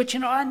tree or switch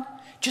it on,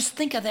 just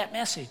think of that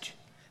message.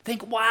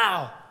 Think,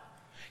 wow,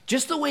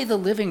 just the way the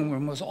living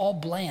room was all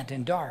bland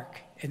and dark,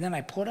 and then I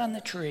put on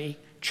the tree,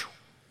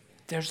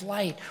 there's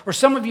light. Or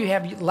some of you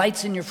have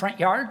lights in your front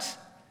yards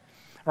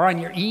or on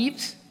your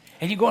eaves,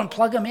 and you go and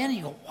plug them in and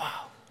you go,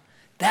 wow,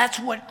 that's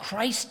what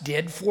Christ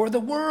did for the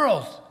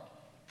world.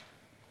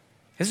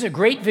 This is a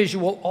great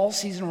visual all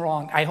season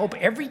long. I hope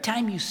every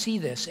time you see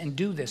this and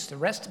do this the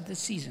rest of this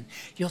season,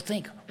 you'll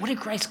think, what did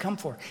Christ come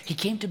for? He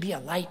came to be a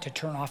light to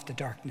turn off the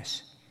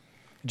darkness.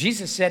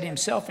 Jesus said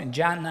himself in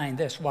John 9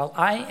 this, while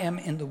I am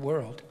in the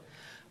world,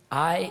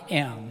 I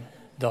am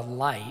the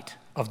light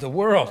of the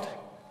world.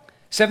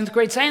 7th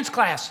grade science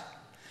class.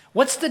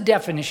 What's the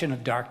definition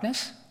of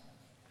darkness?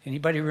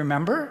 Anybody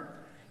remember?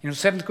 You know,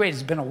 7th grade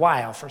has been a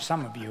while for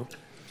some of you.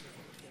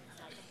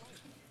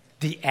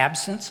 The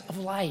absence of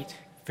light.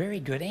 Very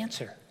good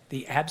answer.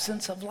 The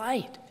absence of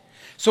light.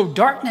 So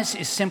darkness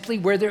is simply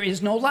where there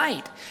is no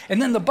light.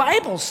 And then the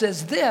Bible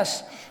says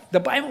this. The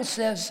Bible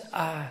says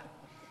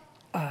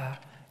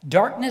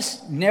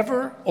darkness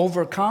never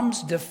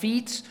overcomes,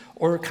 defeats,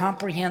 or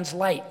comprehends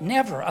light.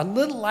 Never. A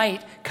little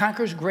light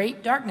conquers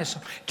great darkness.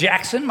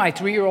 Jackson, my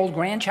 3-year-old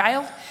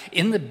grandchild,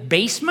 in the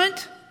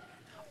basement,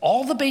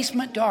 all the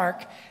basement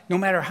dark, no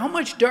matter how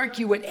much dark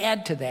you would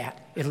add to that,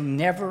 it'll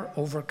never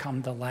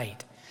overcome the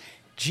light.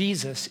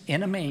 Jesus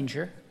in a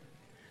manger,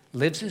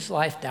 lives his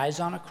life, dies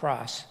on a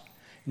cross.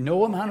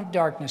 No amount of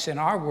darkness in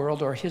our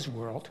world or his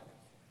world,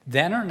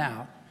 then or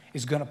now,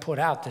 is going to put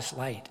out this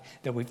light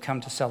that we've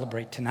come to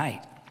celebrate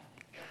tonight.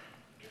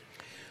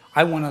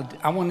 I want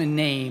to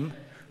name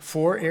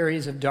 4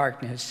 areas of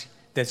darkness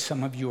that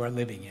some of you are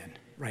living in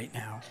right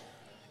now.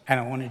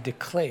 And I want to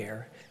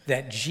declare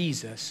that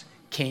Jesus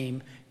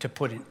came to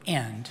put an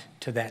end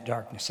to that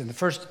darkness. And the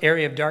first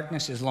area of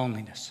darkness is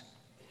loneliness.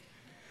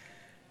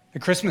 The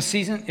Christmas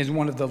season is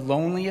one of the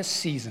loneliest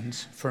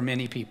seasons for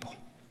many people.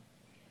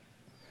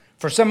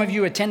 For some of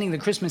you attending the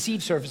Christmas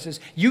Eve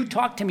services, you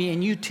talk to me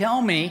and you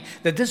tell me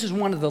that this is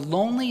one of the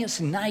loneliest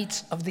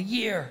nights of the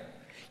year.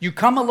 You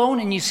come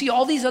alone and you see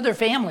all these other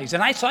families,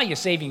 and I saw you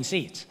saving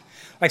seats.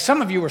 Like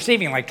some of you were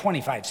saving like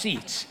 25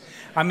 seats.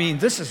 I mean,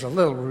 this is a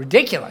little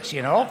ridiculous,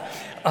 you know?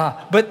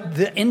 But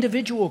the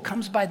individual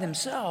comes by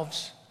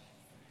themselves,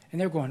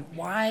 and they're going,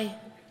 why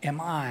am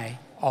I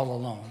all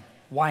alone?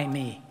 Why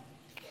me?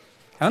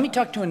 Now, let me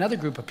talk to another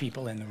group of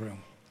people in the room.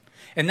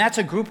 And that's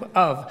a group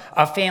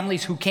of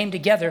families who came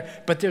together,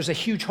 but there's a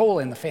huge hole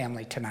in the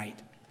family tonight.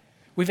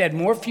 We've had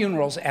more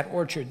funerals at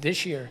Orchard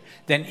this year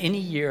than any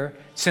year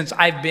since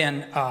I've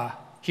been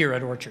here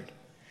at Orchard.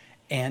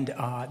 And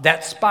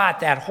that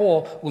spot, that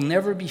hole, will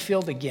never be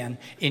filled again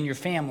in your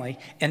family.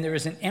 And there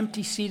is an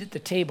empty seat at the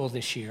table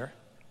this year.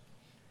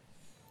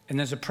 And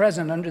there's a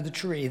present under the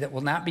tree that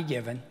will not be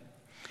given.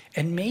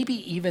 And maybe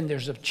even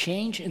there's a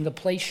change in the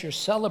place you're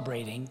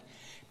celebrating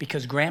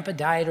because grandpa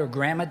died or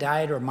grandma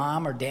died or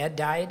mom or dad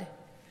died.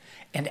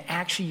 And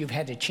actually you've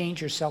had to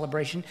change your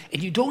celebration.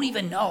 And you don't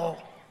even know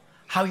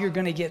how you're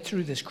going to get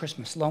through this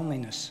Christmas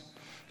loneliness.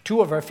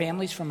 2 of our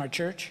families from our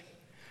church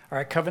are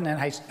at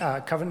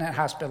Covenant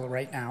Hospital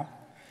right now,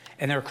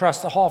 and they're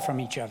across the hall from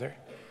each other.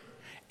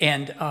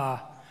 And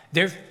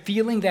they're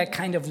feeling that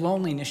kind of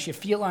loneliness you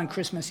feel on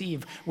Christmas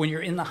Eve when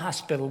you're in the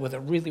hospital with a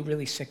really,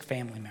 really sick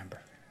family member.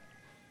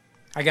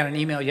 I got an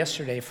email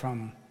yesterday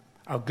from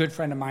a good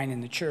friend of mine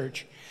in the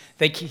church.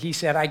 He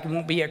said, I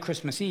won't be at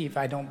Christmas Eve,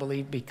 I don't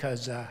believe,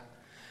 because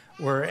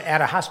we're at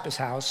a hospice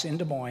house in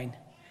Des Moines,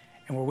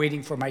 and we're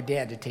waiting for my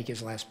dad to take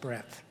his last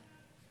breath.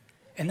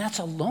 And that's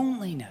a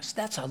loneliness.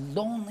 That's a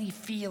lonely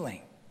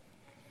feeling.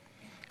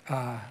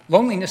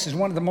 Loneliness is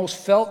one of the most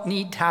felt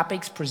need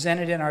topics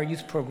presented in our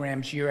youth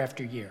programs year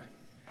after year.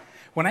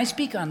 When I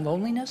speak on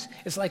loneliness,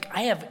 it's like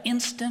I have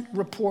instant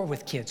rapport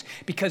with kids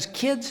because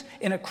kids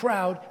in a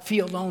crowd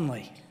feel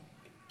lonely.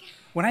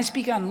 When I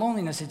speak on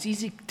loneliness, it's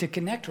easy to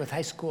connect with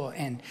high school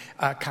and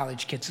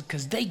college kids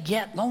because they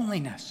get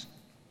loneliness.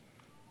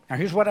 Now,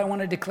 here's what I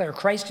want to declare.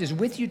 Christ is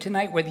with you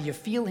tonight, whether you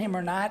feel him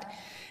or not,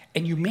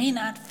 and you may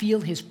not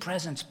feel his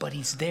presence, but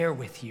he's there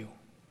with you.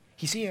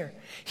 He's here.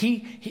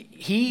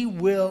 He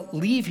will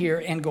leave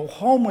here and go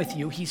home with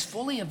you. He's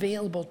fully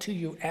available to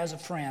you as a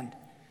friend.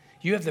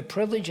 You have the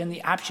privilege and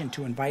the option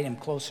to invite him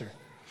closer.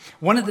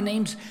 One of the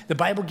names the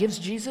Bible gives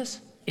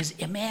Jesus is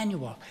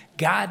Emmanuel,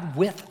 God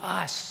with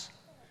us.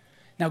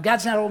 Now,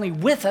 God's not only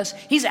with us,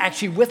 he's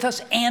actually with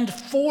us and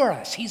for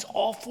us. He's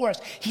all for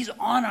us. He's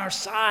on our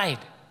side.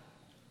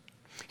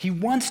 He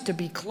wants to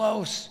be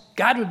close.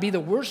 God would be the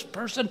worst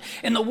person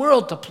in the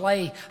world to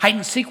play hide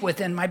and seek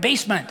with in my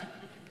basement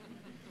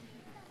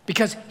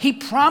because he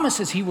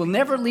promises he will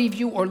never leave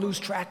you or lose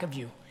track of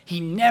you. He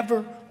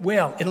never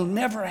will. It'll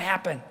never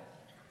happen.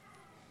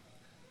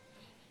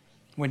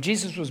 When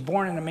Jesus was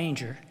born in a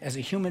manger as a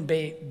human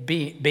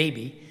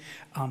baby,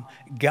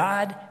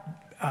 God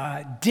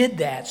did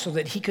that so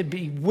that he could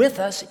be with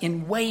us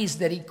in ways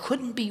that he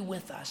couldn't be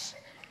with us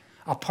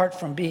apart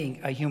from being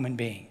a human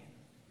being.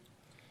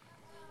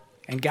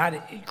 And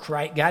God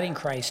in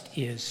Christ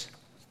is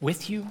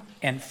with you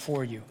and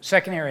for you.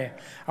 Second area,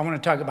 I want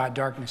to talk about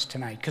darkness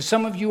tonight because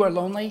some of you are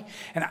lonely,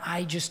 and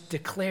I just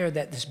declare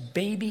that this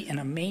baby in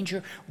a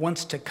manger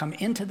wants to come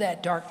into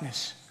that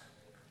darkness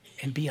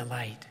and be a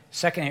light.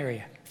 Second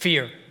area,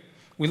 fear.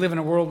 We live in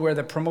a world where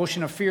the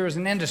promotion of fear is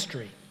an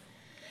industry.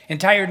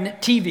 Entire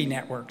TV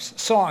networks,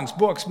 songs,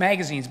 books,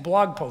 magazines,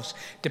 blog posts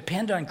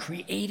depend on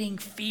creating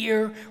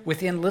fear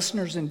within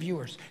listeners and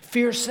viewers.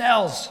 Fear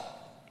sells.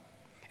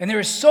 And there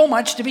is so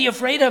much to be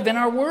afraid of in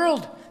our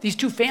world. These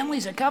two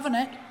families at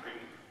Covenant,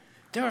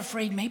 they're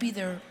afraid maybe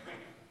their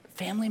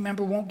family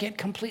member won't get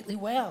completely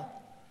well.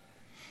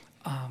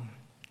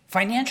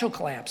 Financial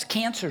collapse,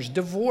 cancers,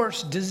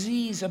 divorce,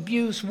 disease,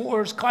 abuse,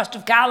 wars, cost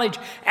of college,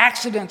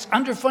 accidents,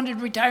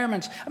 underfunded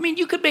retirements. I mean,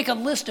 you could make a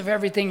list of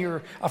everything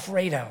you're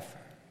afraid of.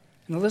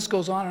 And the list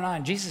goes on and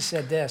on. Jesus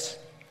said this,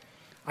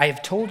 I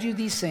have told you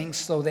these things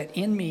so that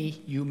in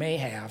me you may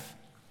have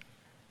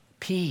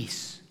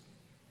peace.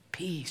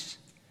 Peace.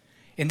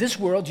 In this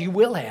world you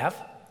will have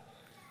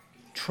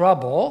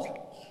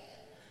trouble.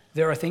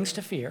 There are things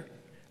to fear,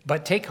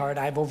 but take heart,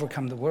 I've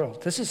overcome the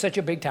world. This is such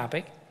a big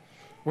topic.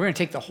 We're going to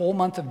take the whole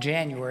month of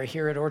January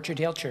here at Orchard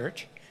Hill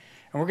Church,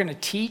 and we're going to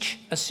teach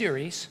a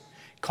series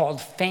called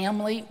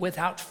Family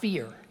Without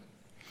Fear.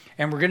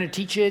 And we're going to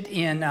teach it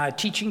in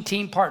teaching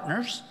team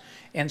partners.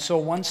 And so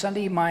one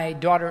Sunday, my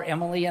daughter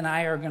Emily and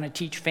I are going to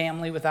teach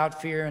Family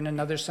Without Fear, and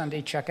another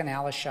Sunday, Chuck and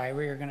Alice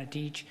Shirey are going to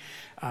teach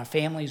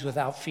Families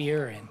Without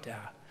Fear,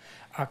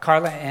 and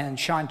Carla and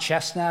Sean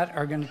Chestnut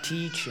are going to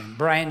teach, and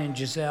Brian and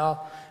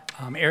Giselle.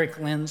 Eric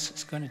Linz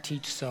is going to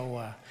teach.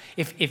 So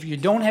if you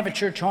don't have a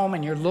church home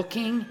and you're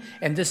looking,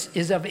 and this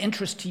is of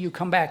interest to you,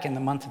 come back in the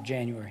month of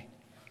January.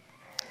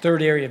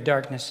 Third area of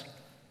darkness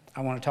I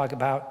want to talk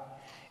about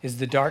is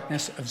the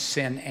darkness of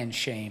sin and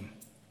shame.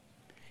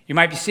 You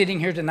might be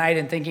sitting here tonight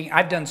and thinking,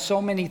 I've done so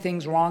many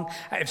things wrong.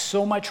 I have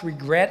so much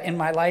regret in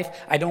my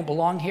life. I don't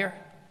belong here.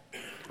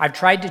 I've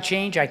tried to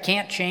change. I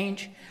can't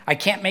change. I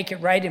can't make it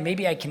right, and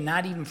maybe I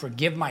cannot even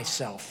forgive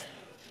myself.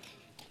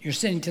 You're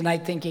sitting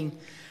tonight thinking,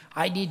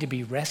 I need to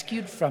be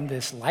rescued from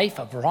this life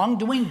of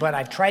wrongdoing, but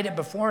I've tried it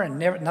before and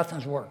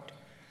nothing's worked.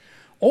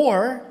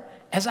 Or,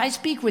 as I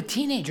speak with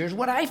teenagers,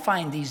 what I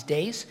find these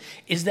days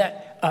is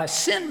that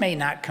sin may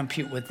not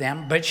compute with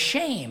them, but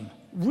shame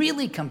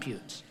really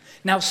computes.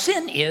 Now,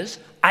 sin is,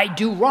 I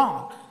do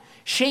wrong.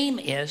 Shame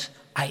is,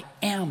 I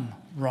am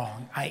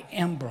wrong. I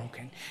am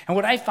broken. And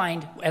what I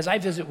find as I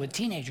visit with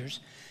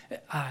teenagers,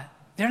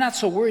 they're not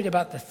so worried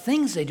about the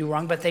things they do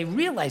wrong, but they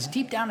realize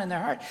deep down in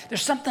their heart,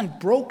 there's something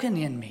broken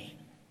in me.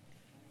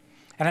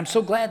 And I'm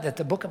so glad that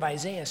the book of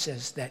Isaiah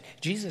says that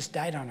Jesus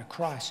died on a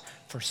cross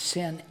for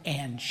sin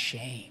and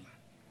shame.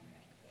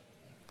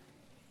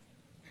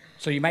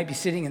 So you might be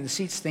sitting in the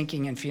seats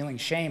thinking and feeling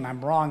shame.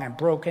 I'm wrong. I'm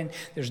broken.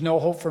 There's no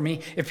hope for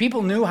me. If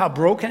people knew how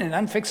broken and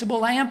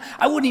unfixable I am,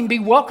 I wouldn't even be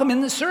welcome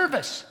in the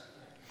service.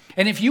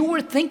 And if you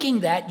were thinking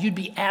that, you'd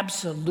be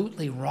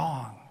absolutely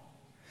wrong.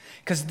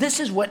 Because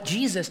this is what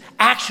Jesus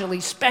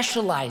actually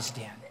specialized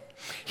in.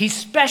 He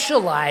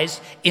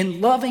specialized in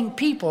loving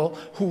people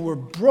who were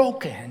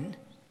broken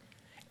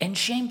and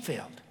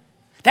shame-filled.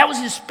 That was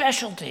his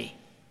specialty.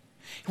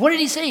 What did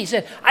he say? He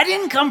said, I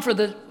didn't come for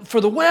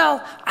the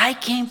well, I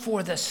came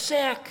for the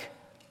sick.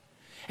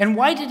 And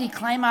why did he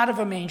climb out of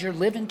a manger,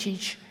 live and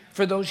teach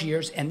for those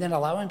years, and then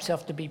allow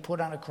himself to be put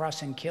on a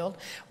cross and killed?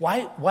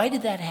 Why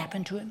did that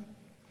happen to him?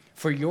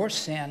 For your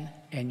sin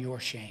and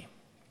your shame.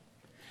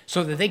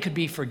 So that they could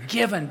be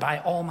forgiven by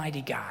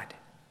Almighty God.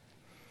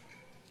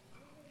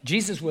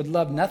 Jesus would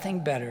love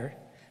nothing better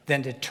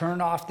than to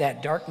turn off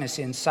that darkness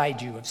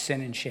inside you of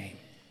sin and shame.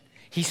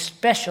 He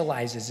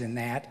specializes in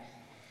that,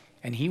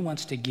 and he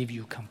wants to give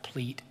you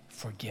complete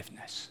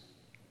forgiveness.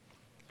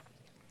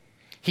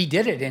 He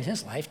did it in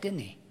his life, didn't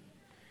he?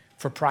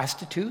 for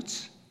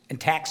prostitutes and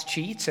tax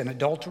cheats and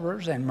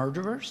adulterers and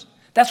murderers.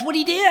 That's what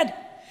he did.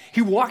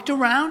 He walked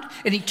around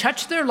and he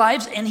touched their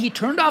lives and he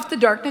turned off the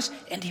darkness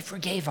and he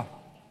forgave them.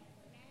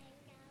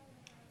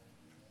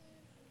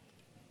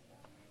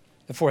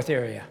 The fourth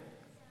area.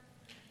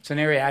 It's an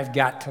area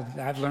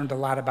I've learned a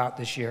lot about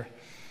this year.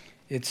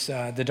 It's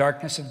the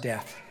darkness of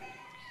death.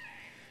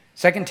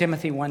 2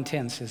 Timothy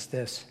 1:10 says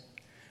this,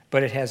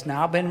 "But it has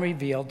now been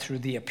revealed through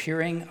the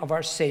appearing of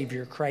our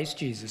Savior, Christ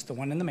Jesus, the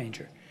one in the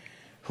manger,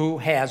 who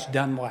has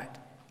done what?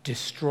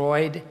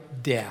 Destroyed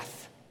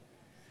death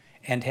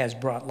and has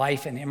brought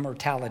life and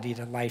immortality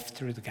to life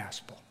through the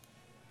gospel."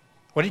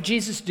 What did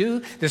Jesus do?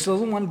 This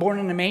little one born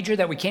in a manger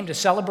that we came to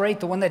celebrate,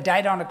 the one that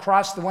died on a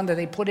cross, the one that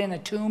they put in a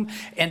tomb,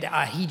 and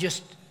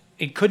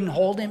it couldn't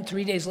hold him.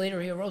 3 days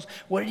later he arose.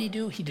 What did he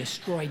do? He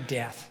destroyed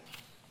death.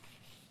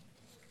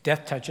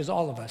 Death touches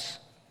all of us.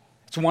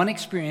 It's one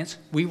experience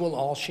we will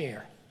all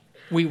share.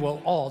 We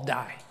will all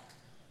die.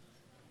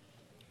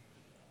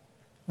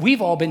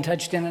 We've all been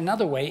touched in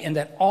another way in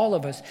that all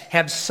of us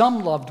have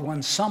some loved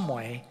one some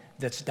way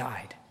that's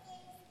died.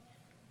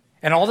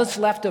 And all that's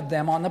left of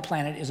them on the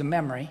planet is a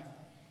memory,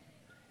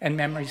 and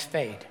memories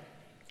fade.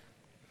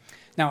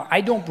 Now,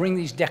 I don't bring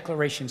these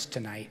declarations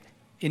tonight,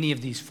 any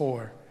of these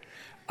four,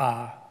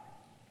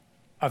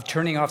 of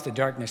turning off the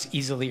darkness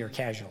easily or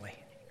casually.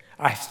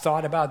 I've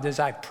thought about this.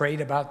 I've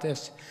prayed about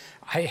this.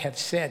 I have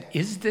said,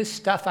 is this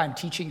stuff I'm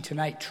teaching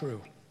tonight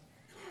true?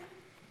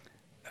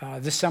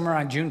 This summer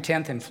on June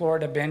 10th in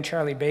Florida, Ben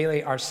Charlie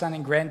Bailey, our son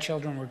and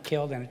grandchildren were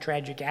killed in a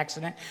tragic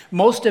accident.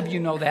 Most of you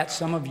know that.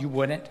 Some of you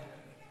wouldn't.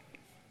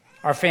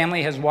 Our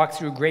family has walked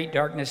through great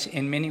darkness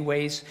in many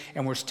ways,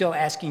 and we're still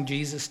asking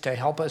Jesus to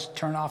help us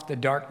turn off the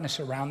darkness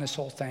around this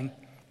whole thing.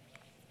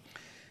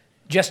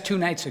 Just 2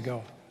 nights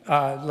ago,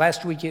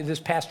 this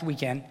past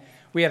weekend,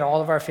 we had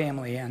all of our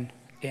family in,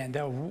 and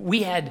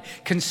we had,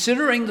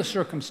 considering the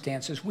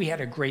circumstances, we had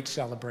a great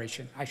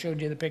celebration. I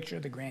showed you the picture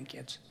of the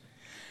grandkids.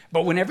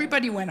 But when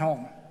everybody went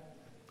home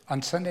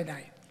on Sunday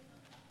night,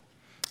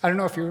 I don't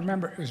know if you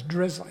remember, it was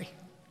drizzly.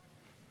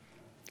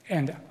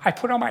 And I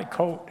put on my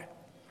coat,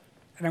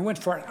 and I went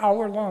for an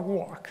hour-long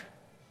walk.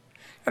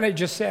 And I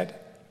just said,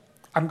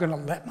 I'm going to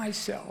let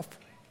myself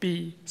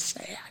be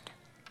sad.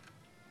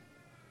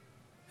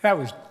 That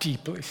was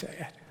deeply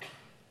sad.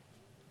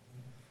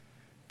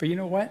 But you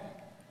know what?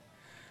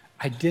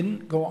 I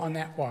didn't go on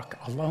that walk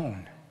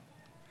alone.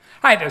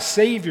 I had a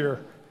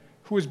Savior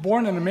who was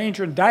born in a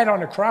manger and died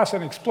on a cross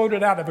and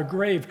exploded out of a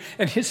grave,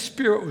 and his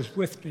Spirit was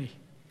with me.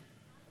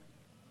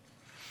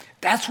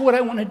 That's what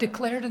I want to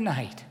declare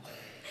tonight.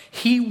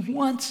 He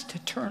wants to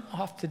turn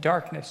off the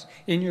darkness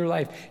in your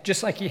life,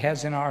 just like he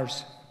has in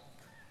ours.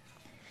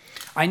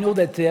 I know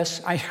that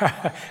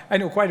I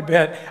know quite a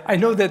bit. I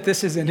know that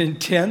this is an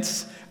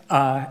intense,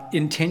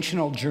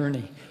 intentional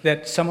journey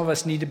that some of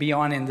us need to be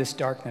on in this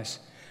darkness.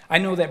 I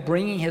know that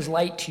bringing his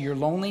light to your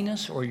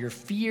loneliness or your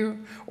fear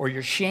or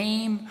your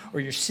shame or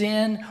your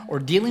sin or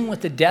dealing with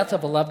the death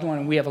of a loved one,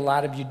 and we have a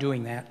lot of you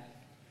doing that,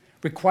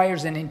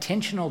 requires an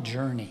intentional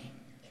journey.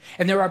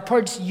 And there are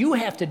parts you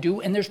have to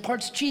do, and there's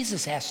parts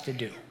Jesus has to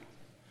do.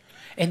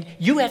 And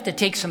you have to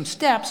take some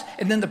steps,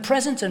 and then the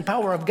presence and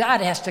power of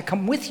God has to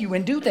come with you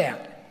and do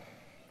that.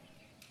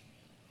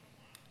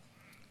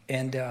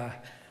 And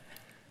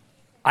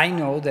I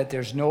know that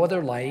there's no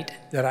other light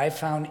that I've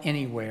found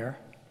anywhere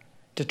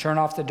to turn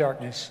off the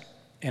darkness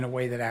in a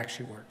way that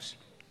actually works.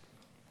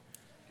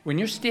 When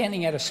you're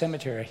standing at a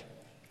cemetery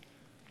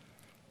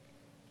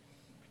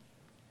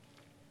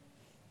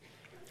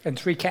and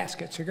 3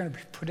 caskets are going to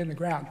be put in the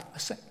ground,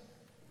 listen,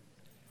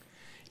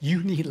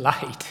 you need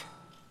light.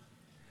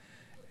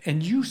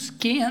 And you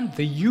scan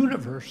the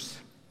universe.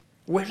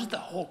 Where's the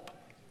hope?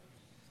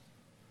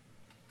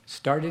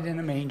 Started in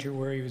a manger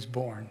where he was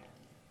born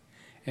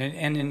and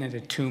ended in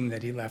a tomb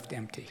that he left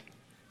empty.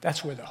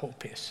 That's where the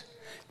hope is.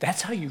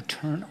 That's how you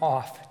turn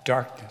off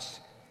darkness.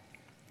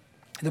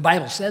 The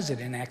Bible says it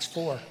in Acts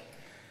 4.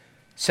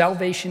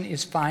 Salvation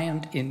is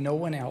found in no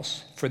one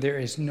else, for there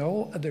is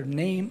no other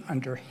name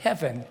under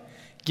heaven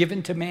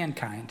given to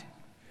mankind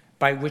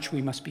by which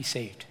we must be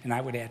saved. And I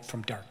would add,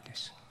 from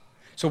darkness.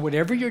 So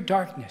whatever your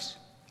darkness,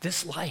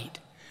 this light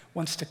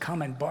wants to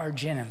come and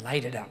barge in and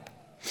light it up.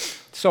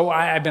 So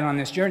I've been on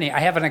this journey. I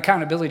have an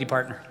accountability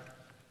partner.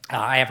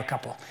 I have a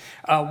couple.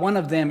 One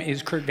of them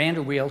is Kurt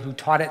Vanderweel, who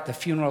taught at the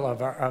funeral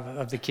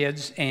of the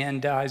kids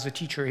and is a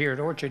teacher here at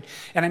Orchard.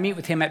 And I meet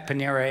with him at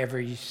Panera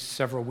every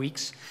several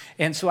weeks.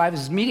 And so I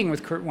was meeting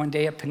with Kurt one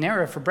day at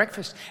Panera for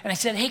breakfast. And I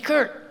said, hey,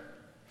 Kurt,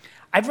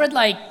 I've read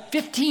like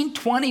 15,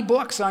 20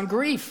 books on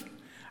grief.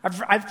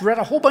 I've read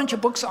a whole bunch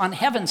of books on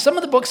heaven. Some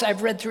of the books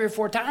I've read 3 or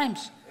 4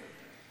 times.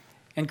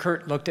 And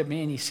Kurt looked at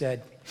me and he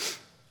said,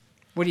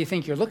 what do you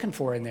think you're looking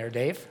for in there,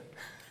 Dave?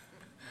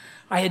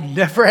 I had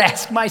never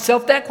asked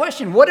myself that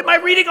question. What am I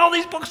reading all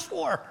these books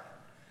for?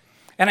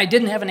 And I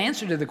didn't have an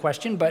answer to the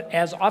question, but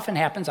as often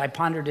happens, I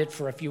pondered it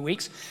for a few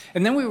weeks.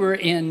 And then we were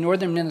in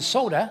northern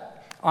Minnesota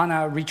on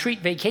a retreat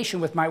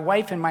vacation with my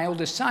wife and my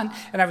oldest son,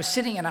 and I was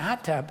sitting in a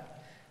hot tub,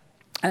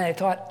 and I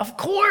thought, of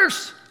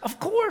course,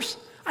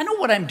 I know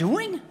what I'm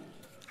doing.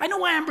 I know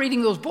why I'm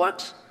reading those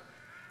books.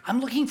 I'm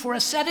looking for a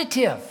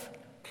sedative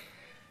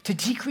to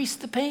decrease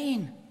the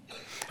pain.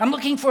 I'm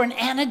looking for an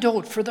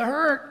antidote for the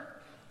hurt.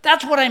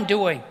 That's what I'm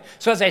doing.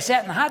 So as I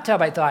sat in the hot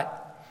tub, I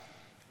thought,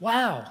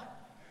 wow,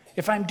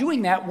 if I'm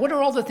doing that, what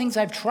are all the things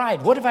I've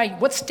tried?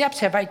 What steps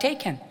have I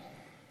taken?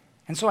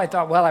 And so I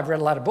thought, well, I've read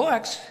a lot of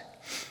books,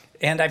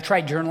 and I've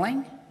tried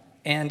journaling,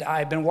 and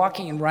I've been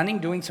walking and running,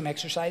 doing some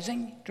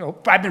exercising.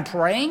 I've been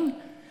praying.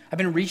 I've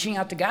been reaching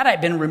out to God.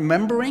 I've been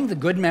remembering the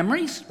good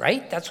memories,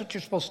 right? That's what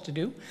you're supposed to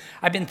do.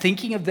 I've been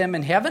thinking of them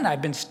in heaven.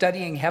 I've been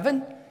studying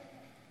heaven.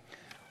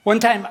 One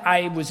time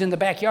I was in the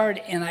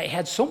backyard, and I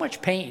had so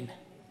much pain.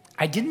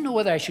 I didn't know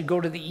whether I should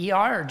go to the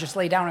ER or just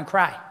lay down and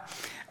cry.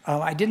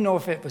 I didn't know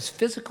if it was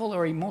physical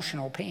or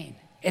emotional pain.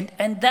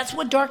 And that's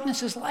what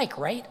darkness is like,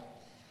 right?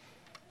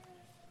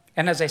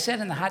 And as I sat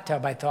in the hot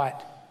tub, I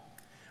thought,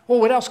 well,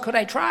 what else could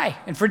I try?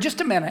 And for just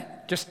a minute,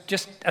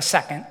 just a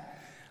second,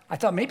 I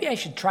thought maybe I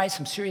should try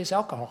some serious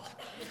alcohol.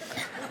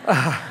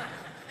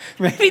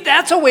 Maybe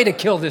that's a way to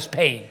kill this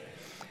pain.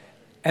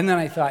 And then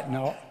I thought,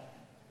 no,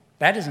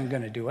 that isn't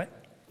going to do it.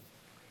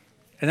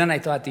 And then I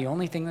thought the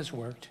only thing that's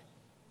worked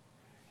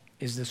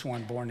is this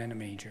one born in a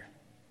manger,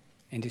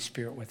 and His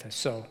Spirit with us.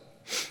 So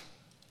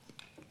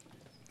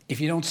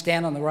if you don't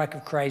stand on the rock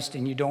of Christ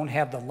and you don't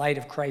have the light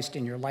of Christ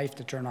in your life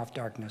to turn off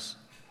darkness,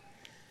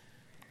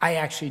 I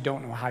actually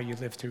don't know how you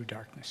live through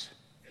darkness.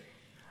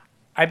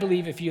 I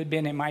believe if you had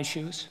been in my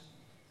shoes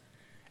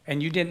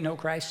and you didn't know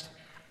Christ,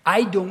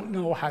 I don't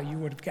know how you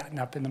would have gotten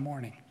up in the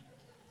morning.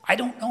 I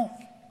don't know.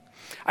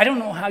 I don't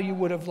know how you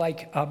would have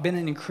been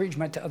an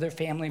encouragement to other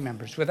family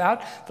members.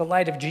 Without the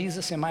light of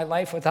Jesus in my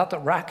life, without the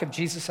rock of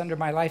Jesus under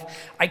my life,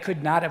 I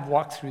could not have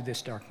walked through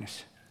this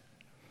darkness.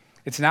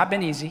 It's not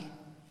been easy.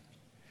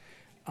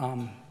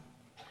 But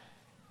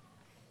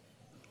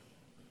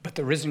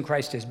the risen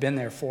Christ has been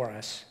there for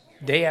us,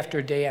 day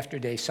after day after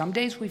day. Some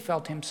days we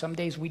felt Him, some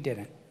days we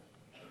didn't.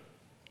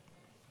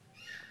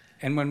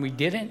 And when we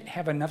didn't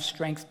have enough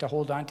strength to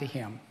hold on to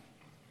Him,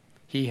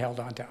 He held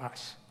on to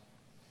us.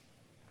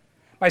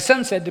 My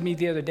son said to me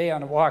the other day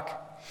on a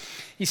walk,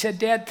 he said,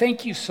 Dad,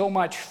 thank you so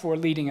much for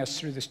leading us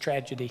through this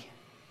tragedy.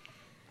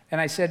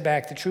 And I said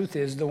back, the truth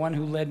is, the one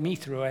who led me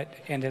through it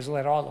and has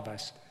led all of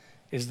us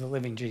is the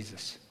living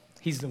Jesus.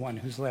 He's the one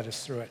who's led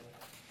us through it.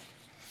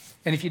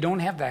 And if you don't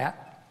have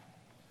that,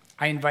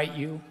 I invite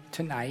you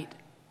tonight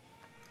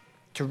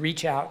to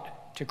reach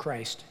out to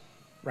Christ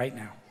right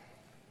now.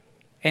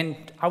 And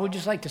I would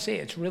just like to say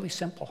it's really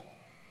simple.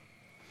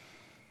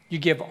 You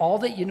give all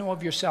that you know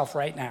of yourself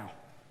right now.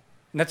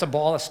 And that's a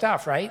ball of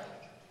stuff, right?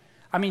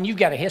 I mean, you've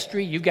got a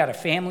history, you've got a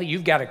family,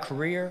 you've got a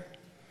career,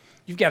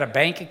 you've got a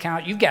bank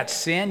account, you've got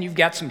sin, you've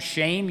got some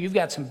shame, you've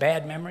got some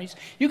bad memories,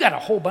 you've got a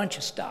whole bunch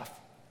of stuff.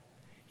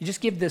 You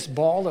just give this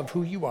ball of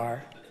who you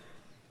are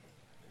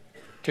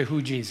to who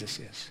Jesus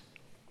is.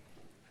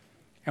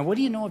 And what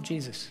do you know of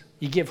Jesus?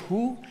 You give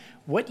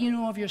what you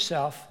know of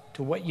yourself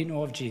to what you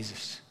know of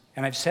Jesus.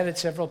 And I've said it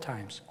several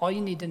times. All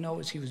you need to know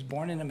is He was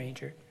born in a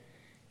manger.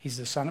 He's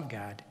the Son of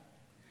God.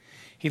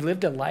 He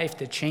lived a life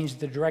that changed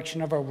the direction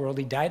of our world.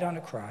 He died on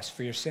a cross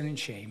for your sin and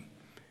shame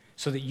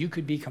so that you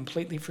could be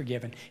completely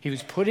forgiven. He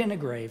was put in a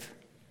grave,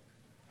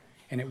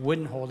 and it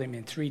wouldn't hold Him.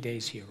 In 3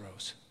 days, He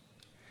arose.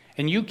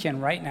 And you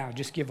can right now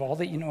just give all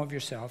that you know of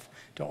yourself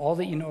to all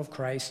that you know of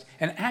Christ.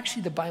 And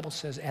actually, the Bible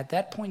says at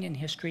that point in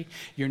history,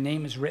 your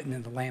name is written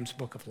in the Lamb's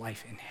book of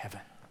life in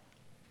heaven.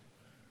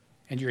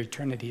 And your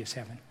eternity is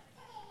heaven.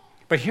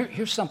 But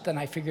here's something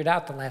I figured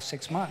out the last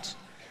 6 months.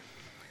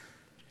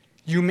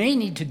 You may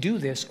need to do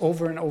this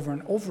over and over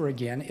and over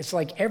again. It's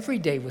like every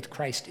day with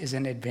Christ is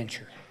an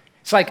adventure.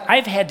 It's like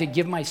I've had to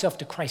give myself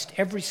to Christ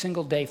every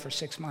single day for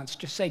 6 months.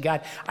 Just say,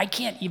 God, I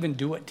can't even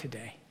do it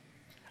today.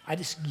 I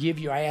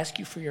ask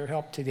you for your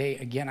help today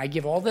again. I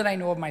give all that I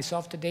know of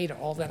myself today to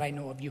all that I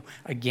know of you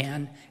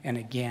again and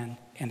again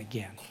and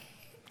again.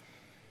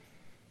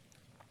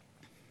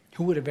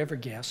 Who would have ever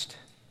guessed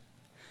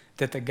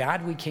that the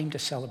God we came to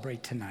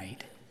celebrate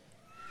tonight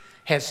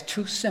has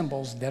two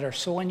symbols that are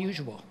so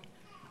unusual?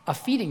 A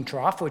feeding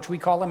trough, which we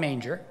call a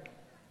manger,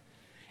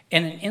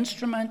 and an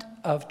instrument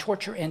of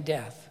torture and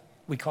death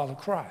we call a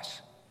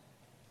cross.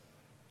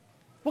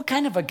 What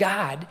kind of a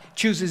God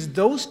chooses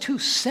those two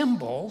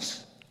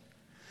symbols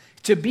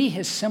to be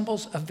His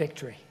symbols of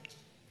victory?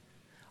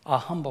 A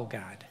humble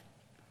God,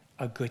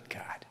 a good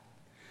God,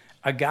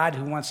 a God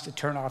who wants to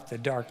turn off the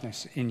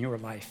darkness in your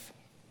life.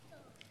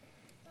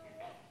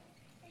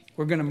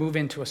 We're going to move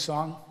into a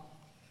song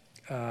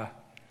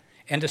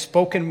and a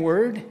spoken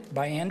word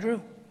by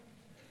Andrew,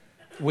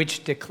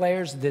 which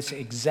declares this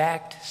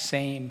exact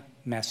same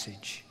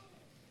message.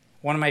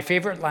 One of my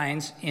favorite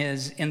lines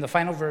is in the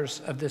final verse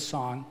of this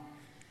song,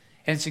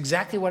 and it's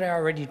exactly what I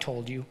already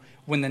told you.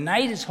 When the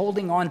night is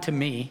holding on to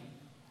me,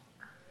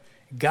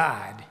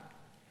 God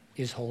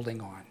is holding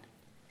on.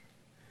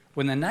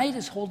 When the night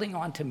is holding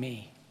on to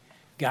me,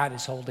 God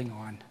is holding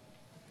on.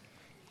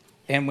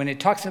 And when it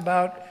talks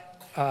about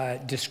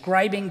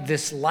describing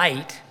this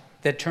light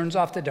that turns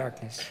off the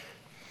darkness,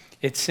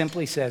 it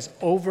simply says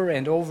over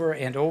and over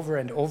and over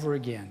and over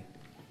again,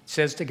 it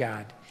says to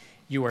God,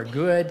 You are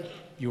good,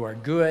 you are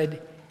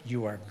good,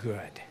 you are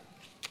good.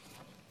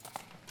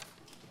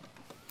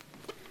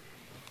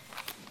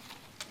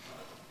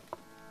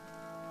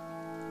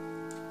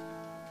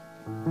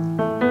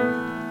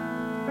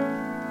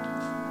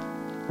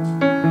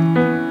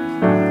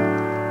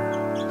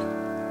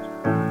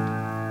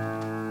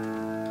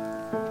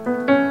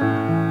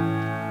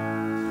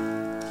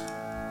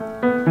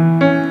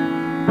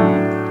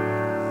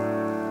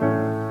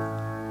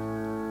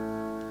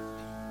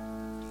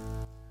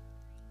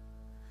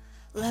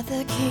 Let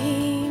the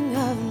King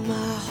of my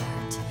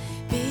heart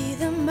be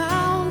the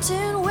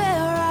mountain where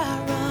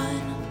I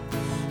run,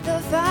 the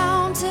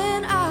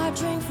fountain I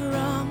drink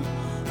from.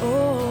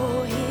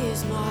 Oh, he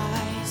is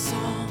my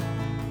song.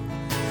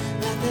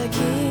 Let the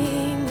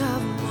King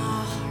of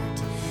my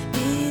heart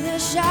be the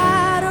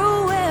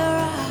shadow where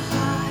I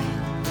hide,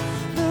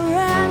 the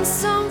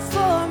ransom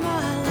for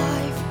my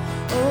life.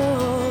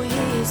 Oh,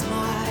 he is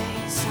my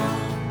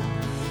song.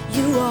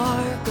 You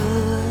are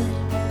good,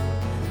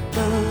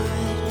 good.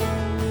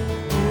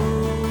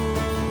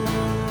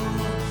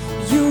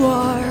 You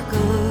are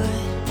good,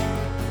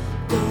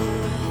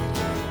 good.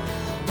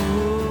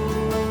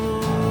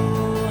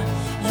 Oh,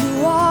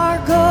 you are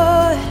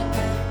good,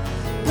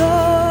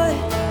 good.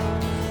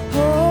 Oh,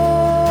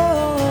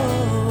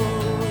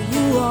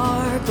 you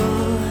are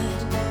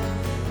good,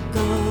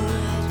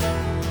 good.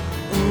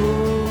 Oh,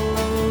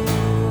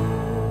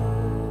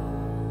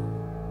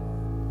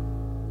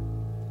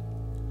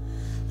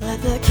 let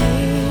the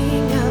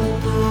King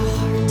of my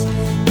heart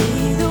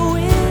be the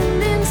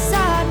wind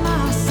inside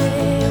my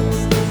sails,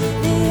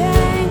 the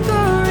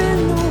anchor in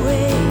the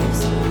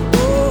waves.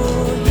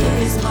 Oh, he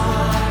is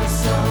my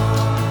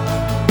song.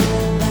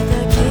 Let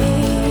the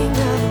King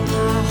of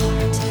my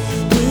heart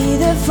be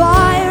the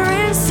fire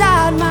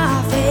inside my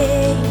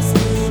veins,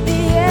 the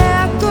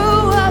echo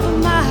of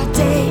my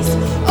days.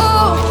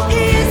 Oh,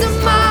 he is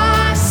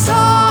my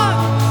song.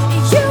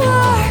 You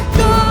are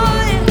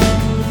good,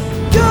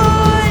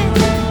 good.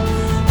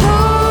 Oh,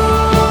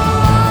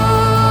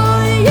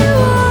 you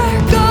are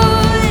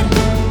good,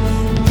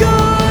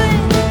 good.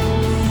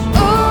 Oh,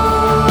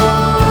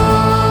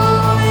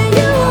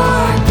 you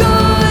are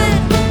good,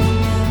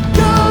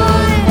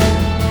 good.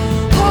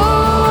 Oh,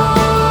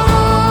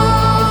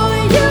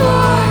 you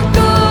are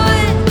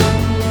good,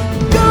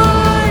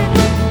 good.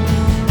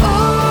 Oh.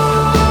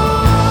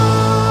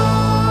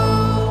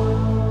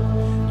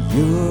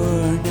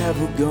 You're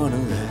never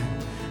gonna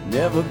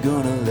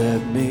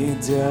let me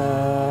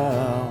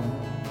down.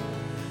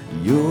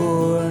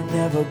 You're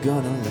never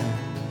gonna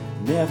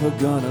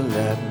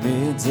let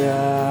me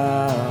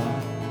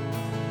down.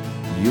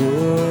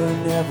 You're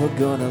never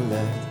gonna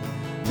let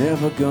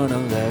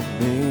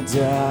me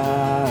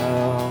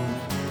down.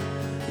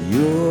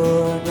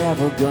 You're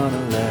never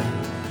gonna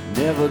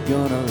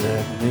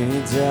let me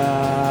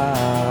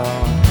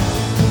down.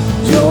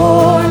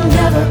 You're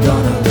never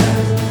gonna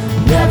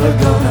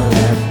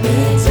let me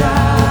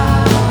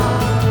down.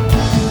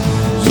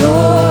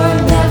 You're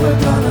never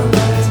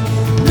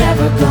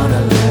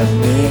gonna let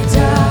me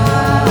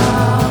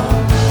down.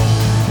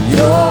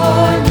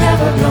 You're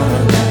never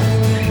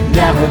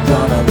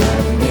gonna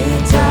let me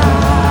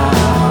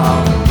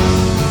down.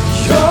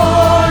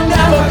 You're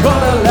never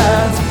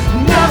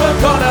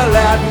gonna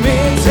let me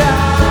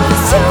down.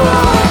 You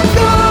are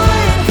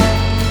good,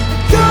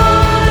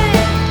 good.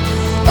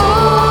 Oh,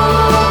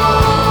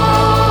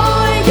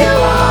 you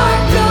are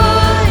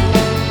good,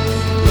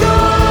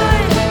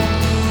 good.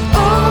 Oh,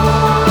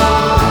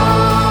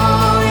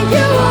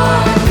 you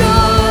are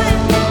good,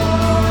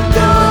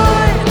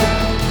 good.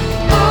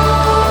 Oh,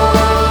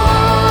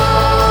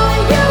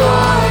 you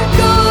are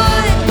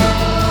good,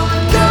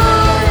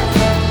 good.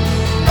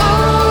 Oh,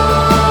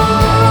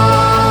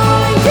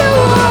 you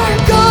are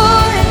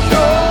good,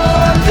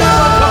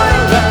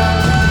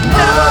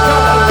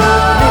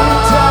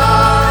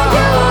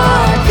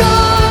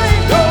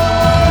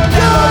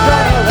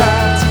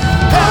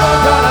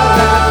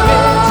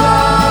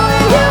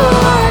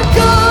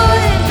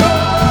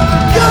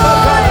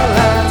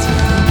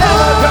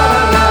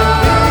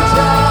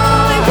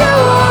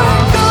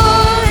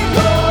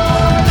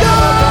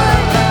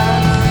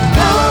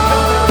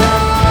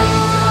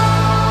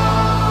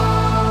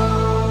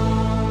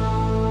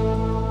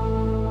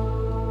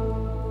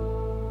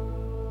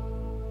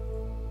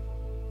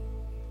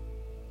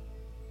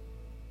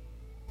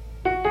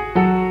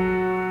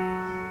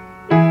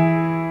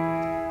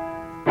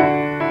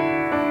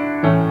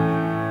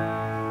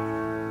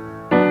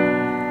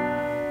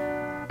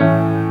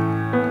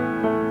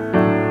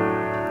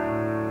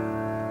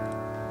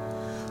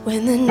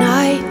 when the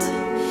night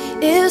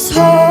is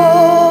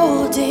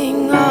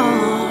holding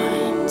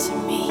on to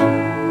me,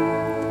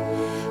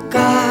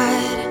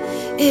 God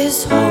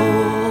is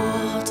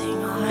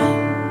holding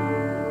on.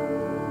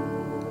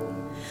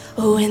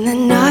 When the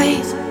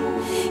night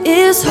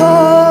is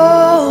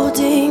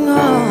holding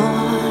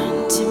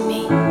on to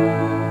me,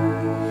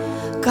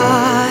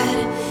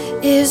 God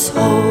is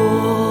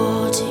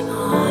holding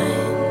on.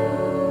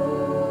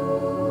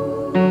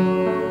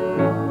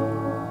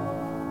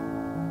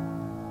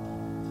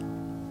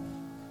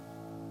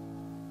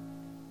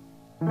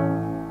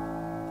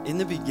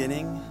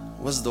 beginning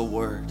was the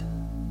Word.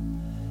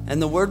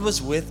 And the Word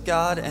was with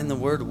God, and the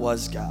Word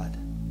was God.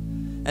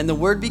 And the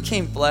Word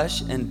became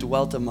flesh and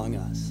dwelt among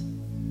us.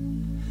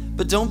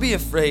 But don't be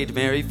afraid,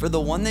 Mary, for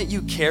the one that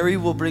you carry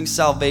will bring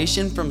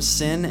salvation from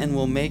sin and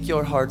will make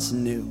your hearts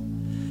new.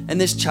 And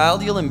this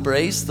child you'll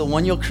embrace, the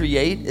one you'll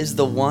create, is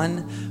the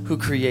one who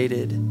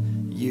created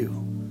you.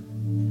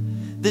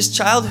 This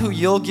child who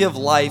you'll give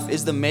life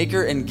is the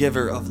maker and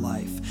giver of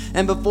life.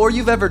 And before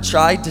you've ever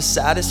tried to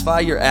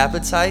satisfy your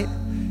appetite,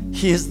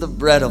 he is the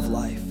bread of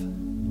life.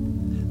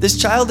 This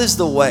child is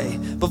the way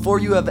before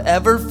you have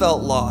ever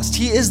felt lost.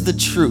 He is the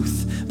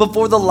truth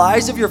before the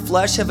lies of your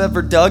flesh have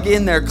ever dug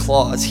in their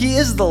claws. He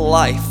is the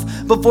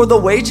life before the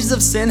wages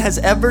of sin has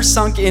ever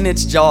sunk in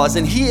its jaws.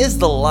 And he is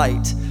the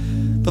light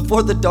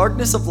before the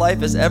darkness of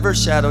life has ever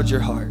shadowed your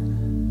heart.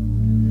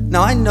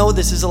 Now I know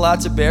this is a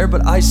lot to bear,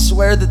 but I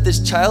swear that this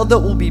child that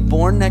will be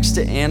born next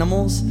to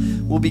animals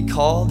will be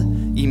called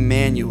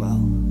Emmanuel,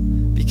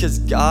 because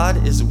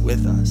God is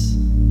with us.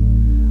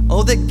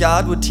 Oh, that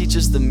God would teach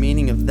us the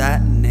meaning of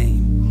that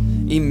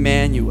name,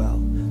 Emmanuel,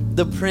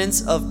 the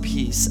Prince of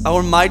Peace,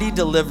 our mighty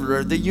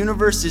deliverer. The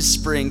universe's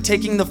spring,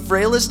 taking the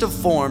frailest of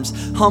forms,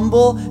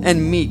 humble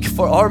and meek,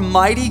 for our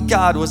mighty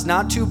God was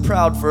not too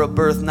proud for a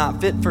birth not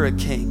fit for a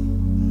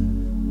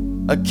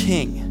king. A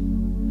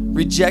king,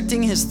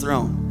 rejecting his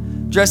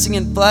throne, dressing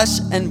in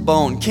flesh and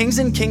bone. Kings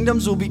and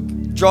kingdoms will be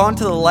drawn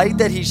to the light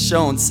that he's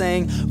shown,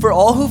 saying, for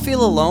all who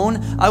feel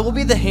alone, I will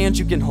be the hand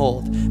you can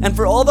hold. And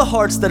for all the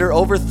hearts that are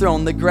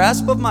overthrown, the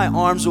grasp of my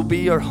arms will be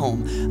your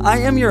home. I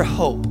am your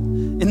hope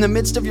in the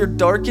midst of your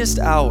darkest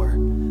hour,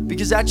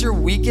 because at your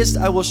weakest,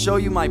 I will show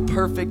you my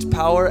perfect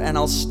power, and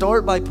I'll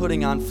start by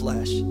putting on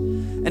flesh.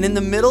 And in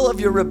the middle of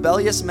your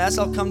rebellious mess,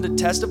 I'll come to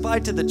testify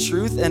to the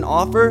truth and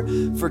offer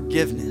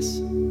forgiveness.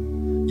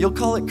 You'll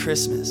call it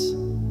Christmas.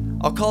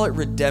 I'll call it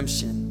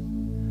redemption.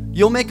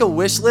 You'll make a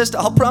wish list.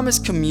 I'll promise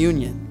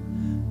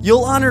communion.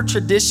 You'll honor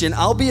tradition.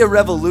 I'll be a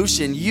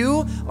revolution.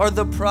 You are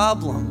the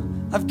problem.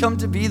 I've come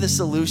to be the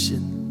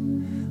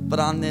solution. But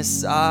on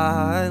this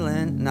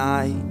silent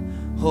night,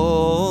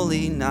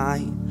 holy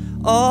night,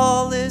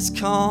 all is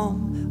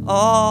calm,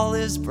 all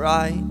is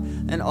bright,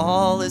 and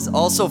all is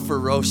also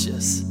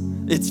ferocious.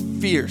 It's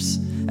fierce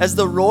as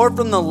the roar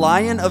from the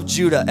Lion of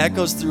Judah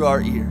echoes through our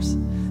ears.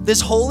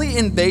 This holy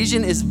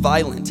invasion is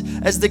violent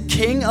as the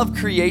king of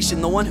creation,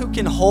 the one who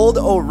can hold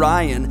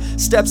Orion,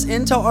 steps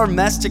into our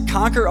mess to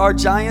conquer our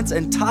giants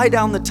and tie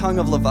down the tongue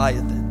of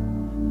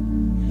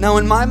Leviathan. Now,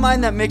 in my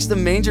mind, that makes the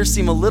manger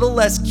seem a little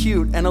less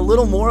cute and a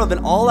little more of an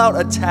all-out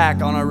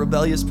attack on our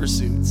rebellious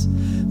pursuits,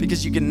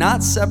 because you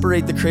cannot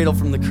separate the cradle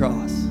from the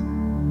cross.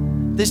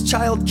 This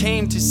child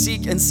came to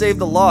seek and save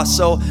the lost.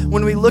 So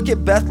when we look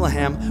at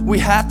Bethlehem, we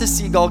have to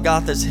see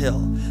Golgotha's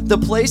hill, the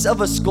place of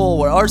a skull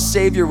where our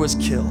Savior was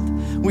killed.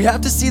 We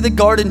have to see the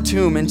garden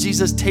tomb and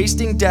Jesus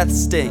tasting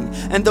death's sting.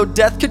 And though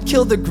death could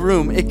kill the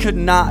groom, it could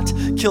not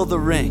kill the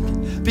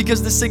ring.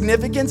 Because the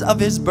significance of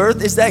his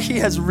birth is that he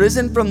has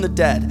risen from the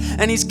dead.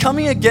 And he's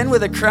coming again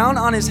with a crown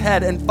on his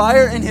head and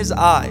fire in his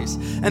eyes.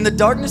 And the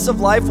darkness of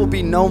life will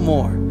be no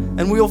more.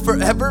 And we will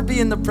forever be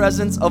in the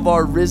presence of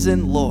our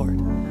risen Lord.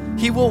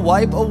 He will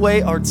wipe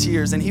away our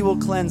tears and he will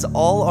cleanse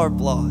all our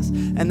flaws.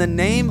 And the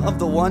name of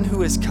the one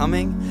who is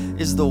coming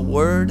is the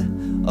Word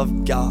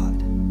of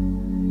God.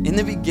 In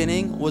the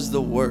beginning was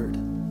the Word,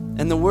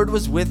 and the Word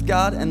was with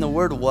God, and the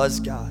Word was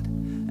God.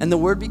 And the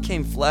Word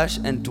became flesh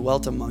and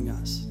dwelt among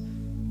us.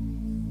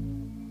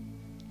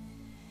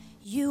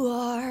 You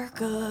are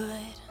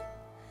good,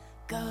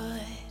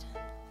 good.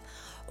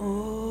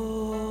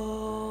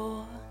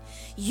 Oh,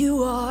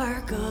 you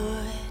are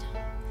good,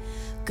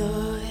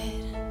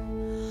 good.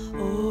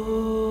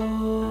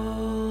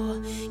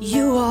 Oh,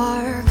 you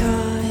are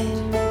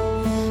good,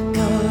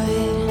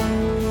 good.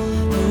 Oh,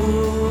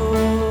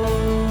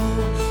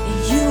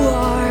 you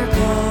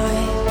are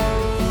good,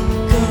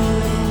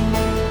 good.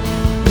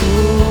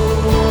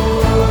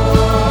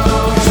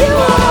 Oh, you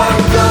are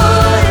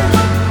good,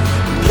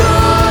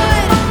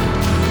 good.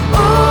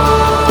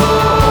 Oh,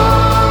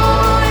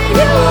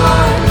 you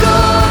are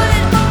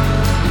good, good. Oh, you are good,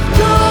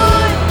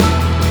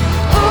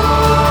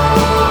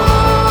 good. Oh,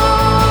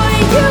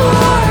 you are good, good.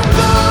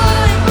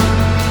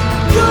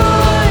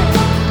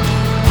 Oh,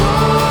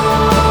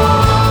 you are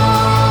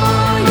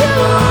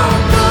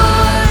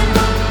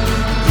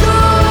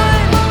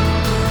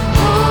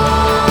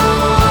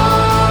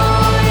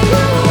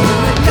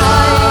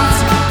night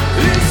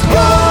is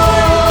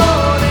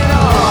rolling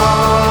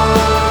on.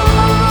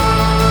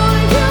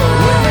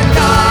 When the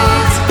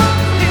night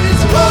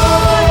is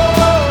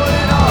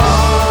rolling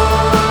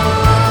on.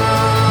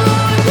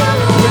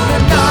 When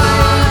the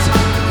night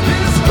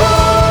is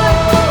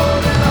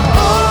rolling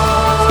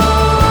on.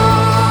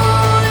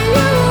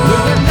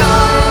 When the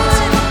night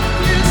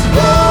is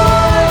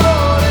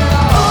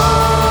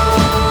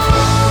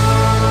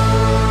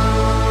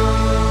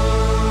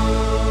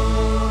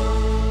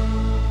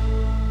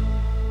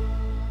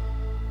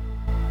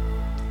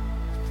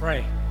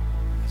Pray.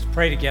 Let's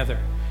pray together.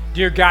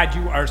 Dear God,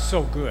 you are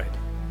so good.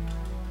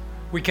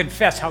 We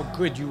confess how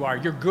good you are.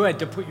 You're good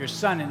to put your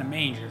son in a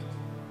manger.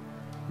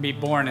 be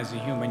born as a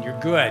human. You're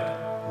good.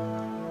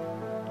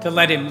 To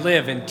let him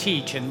live and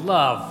teach and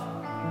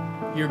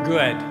love. You're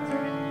good.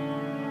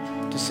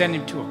 To send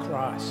him to a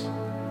cross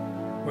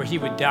where he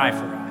would die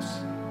for us.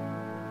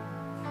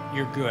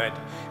 You're good.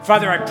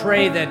 Father, I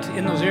pray that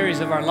in those areas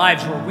of our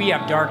lives where we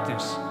have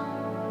darkness,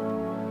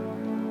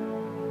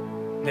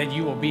 that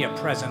you will be a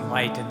present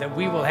light and that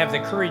we will have the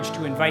courage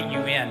to invite you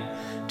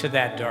in to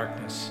that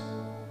darkness.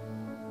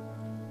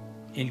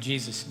 In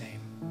Jesus' name,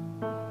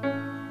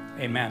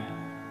 amen.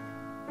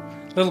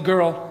 Little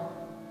girl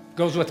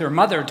goes with her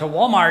mother to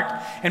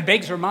Walmart and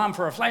begs her mom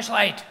for a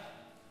flashlight.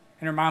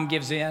 And her mom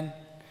gives in,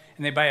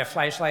 and they buy a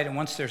flashlight, and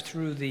once they're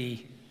through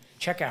the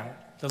checkout,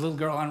 the little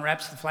girl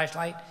unwraps the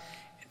flashlight,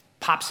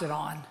 pops it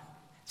on,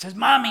 says,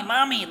 Mommy,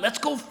 Mommy, let's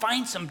go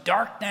find some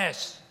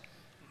darkness.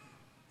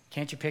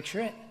 Can't you picture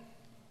it?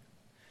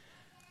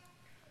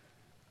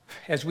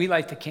 As we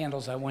light the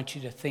candles, I want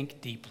you to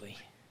think deeply.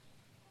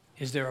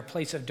 Is there a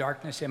place of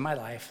darkness in my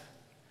life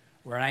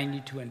where I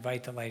need to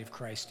invite the light of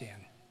Christ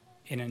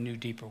in a new,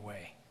 deeper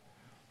way?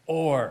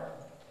 Or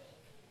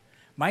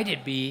might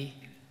it be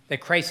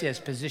that Christ has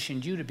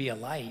positioned you to be a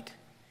light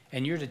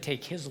and you're to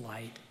take his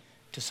light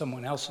to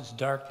someone else's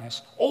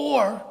darkness?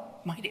 Or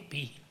might it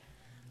be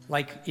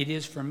like it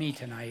is for me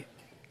tonight,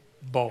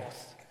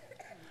 both?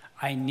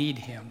 I need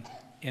him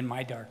in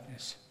my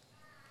darkness,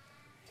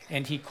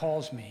 and he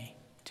calls me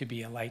to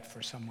be a light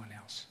for someone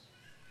else.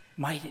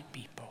 Might it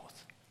be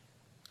both?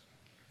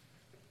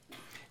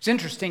 It's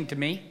interesting to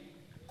me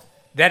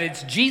that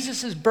it's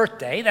Jesus'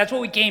 birthday. That's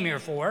what we came here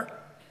for.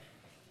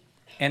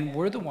 And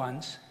we're the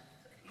ones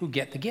who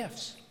get the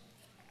gifts.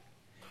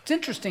 It's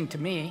interesting to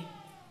me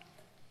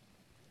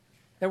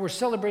that we're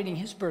celebrating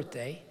his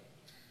birthday,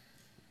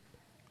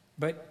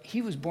 but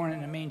he was born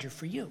in a manger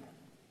for you.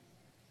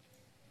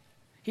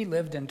 He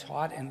lived and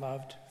taught and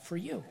loved for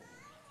you.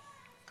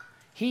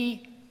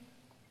 He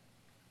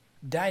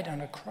died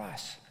on a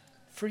cross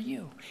for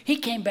you. He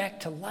came back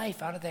to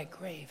life out of that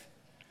grave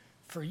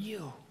for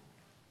you.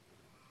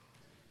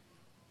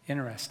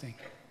 Interesting.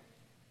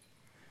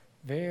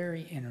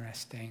 Very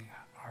interesting,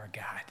 our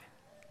God.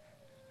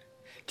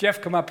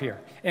 Jeff, come up here.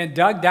 And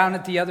Doug, down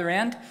at the other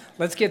end,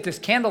 let's get this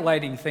candle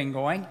lighting thing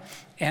going.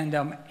 And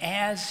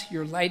as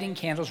you're lighting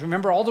candles,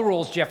 remember all the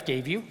rules Jeff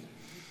gave you.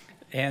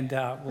 And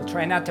we'll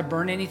try not to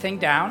burn anything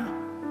down.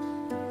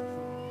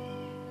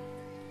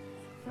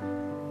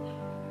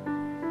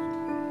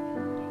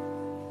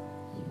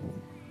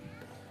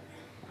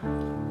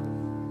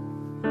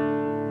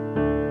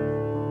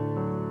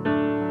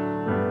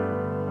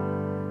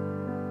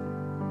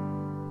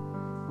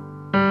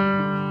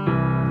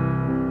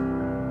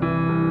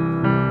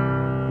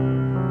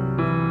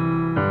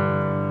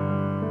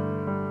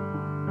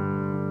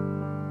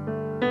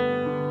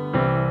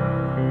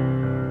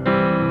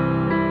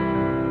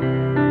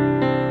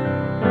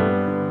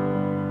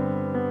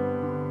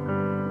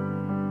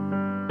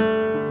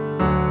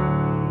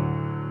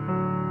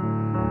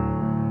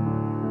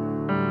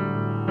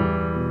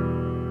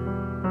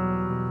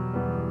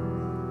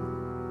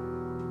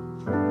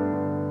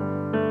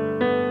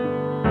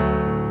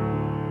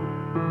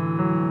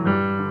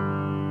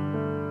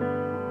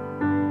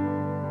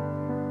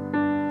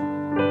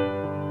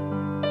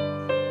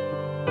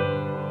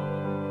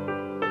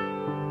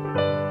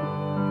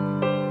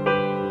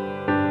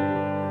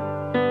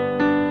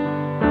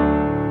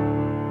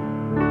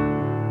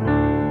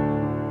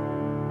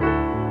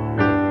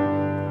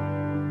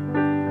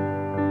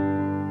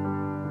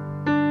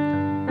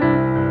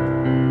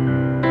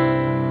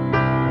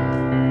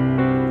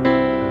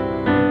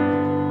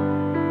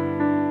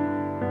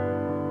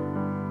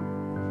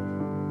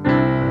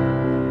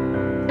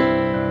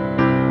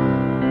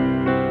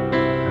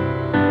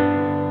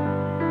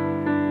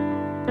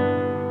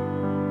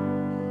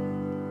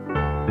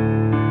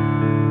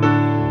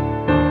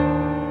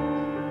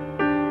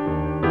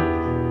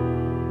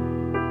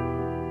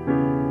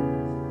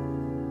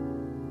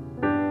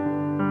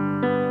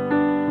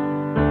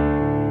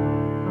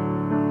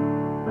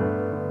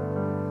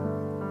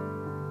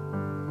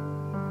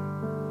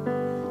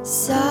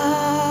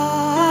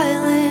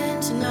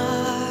 Silent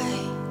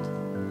night,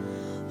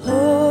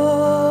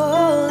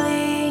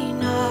 holy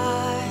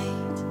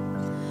night,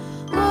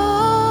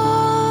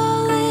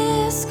 all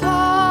is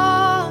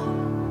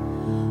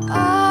calm,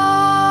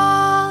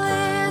 all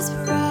is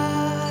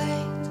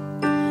bright,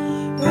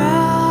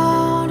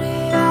 round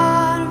a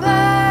young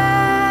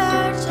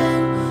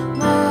virgin,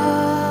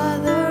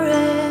 mother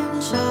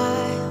and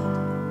child,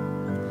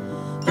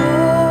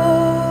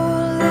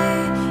 holy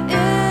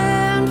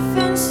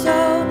infant,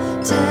 so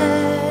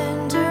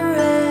tender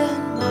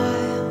and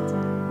mild,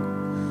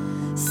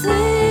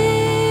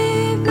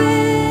 sleep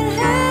in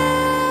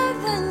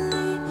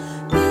heavenly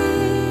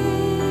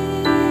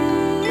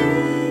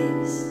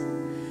peace,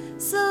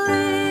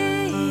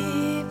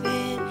 sleep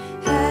in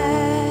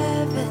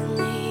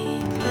heavenly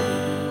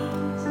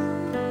peace.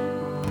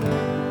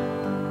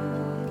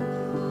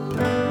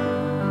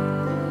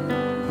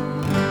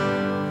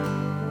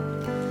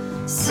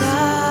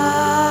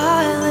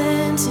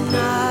 Silent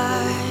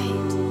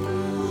night,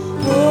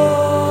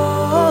 holy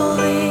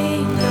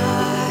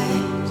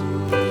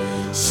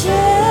Shepherds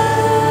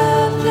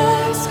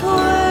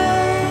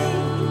quake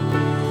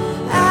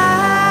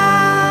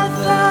at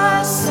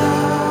the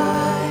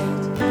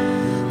sight.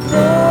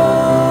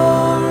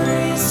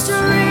 Glory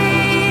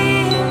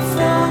stream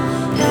from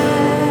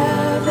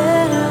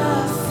heaven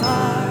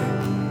afar.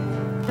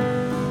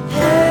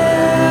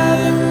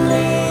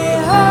 Heavenly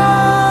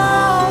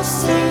hosts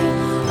sing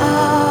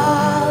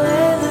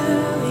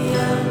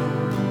Alleluia.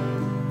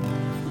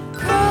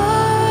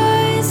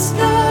 Christ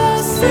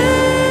the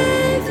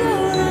Savior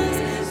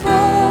is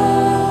born.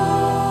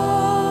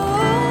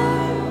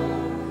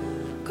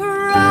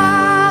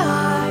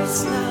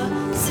 Christ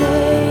the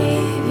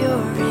Savior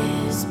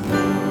is born.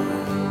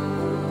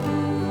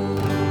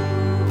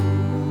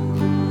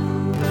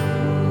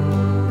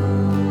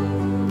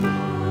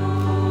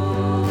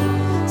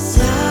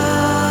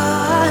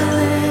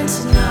 Silent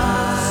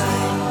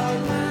night,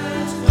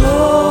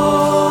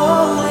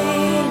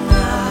 holy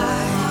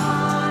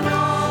night,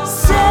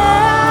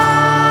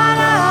 Son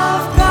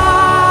of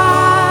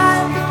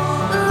God,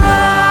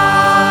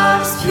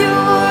 love's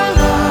pure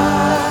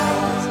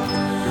light,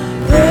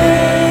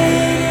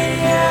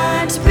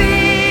 radiant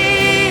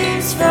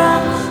beams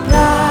from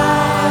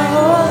thy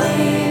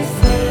holy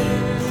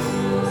face.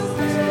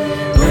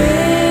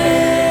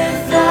 With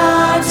the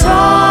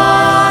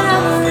dawn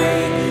of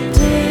redeeming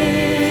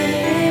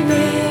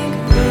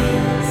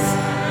grace,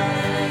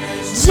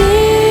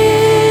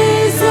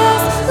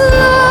 Jesus,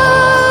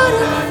 Lord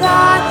of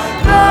thy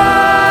birth,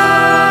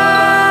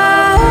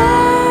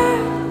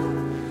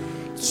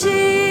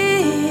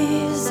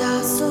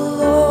 Jesus,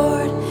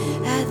 Lord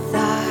at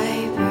thy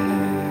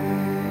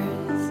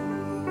birth.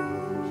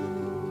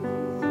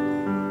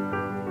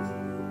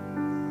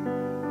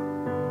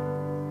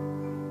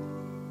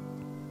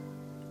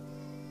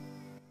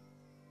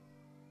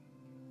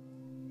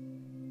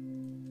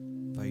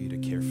 I invite you to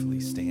carefully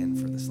stand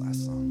for this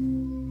last song.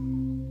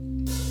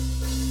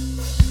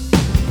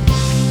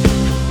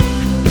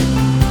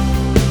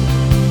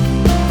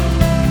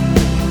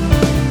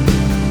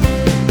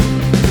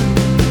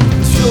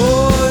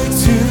 Joy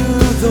to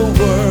the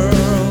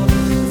world,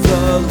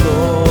 the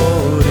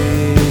Lord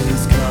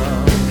is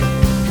come.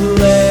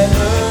 Let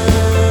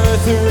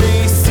earth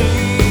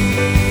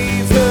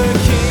receive her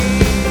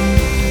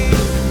King.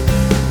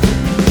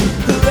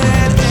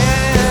 Let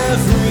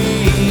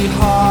every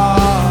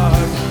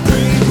heart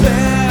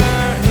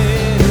prepare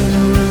his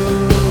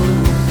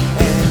room,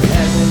 and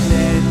heaven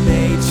and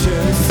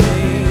nature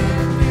sing,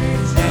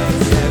 and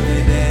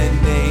heaven and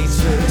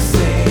nature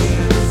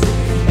sing,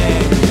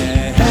 and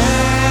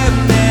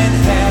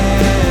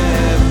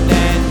heaven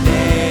and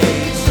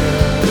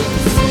nature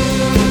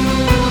sing.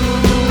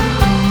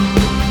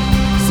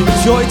 Sing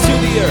joy to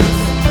the earth.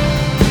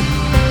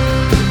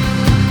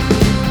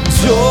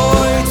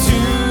 Joy to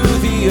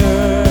the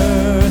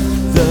earth,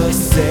 the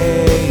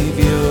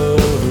Savior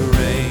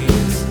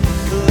reigns.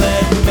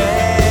 Let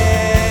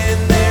men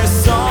their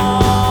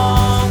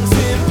songs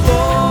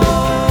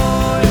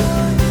employ,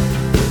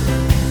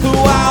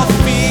 while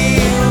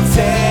fields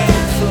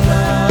and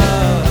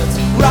floods,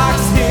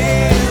 rocks,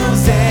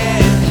 hills,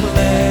 and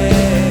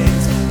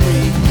plains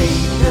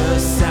repeat the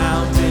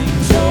sounding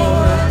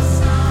joy.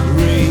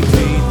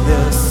 Repeat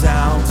the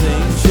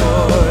sounding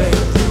joy.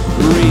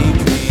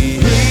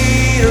 Repeat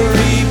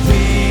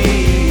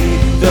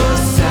the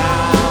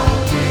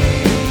sounding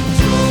joy.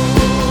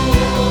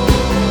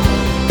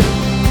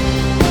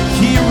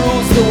 He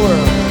rules the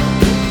world.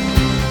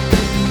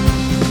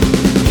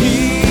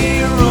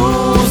 He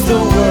rules the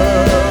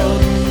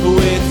world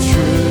with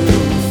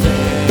truth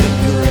and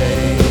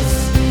grace,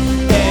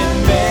 and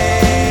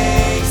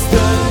makes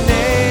the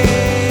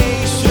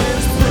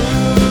nations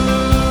prove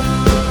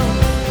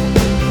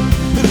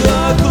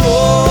the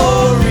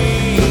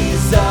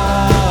glories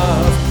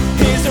of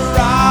his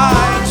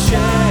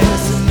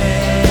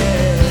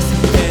righteousness,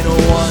 and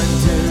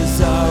wonders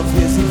of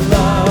his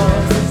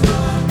love,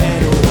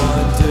 and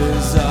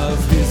wonders of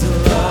his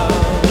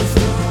love,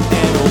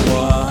 and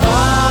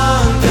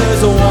wonders of his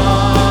love,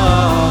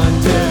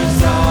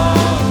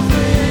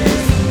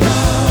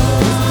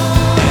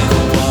 and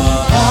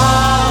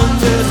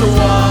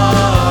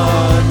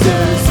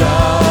wonders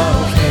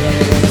of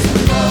his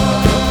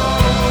love.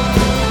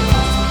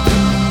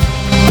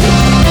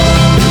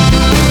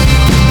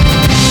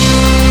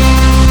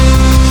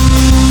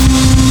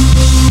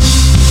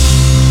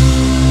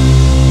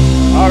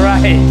 All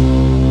right.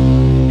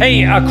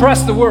 Hey,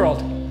 across the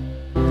world,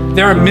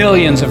 there are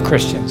millions of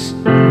Christians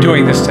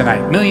doing this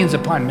tonight, millions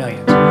upon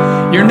millions.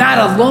 You're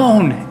not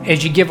alone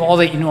as you give all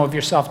that you know of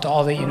yourself to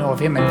all that you know of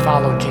him and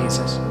follow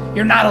Jesus.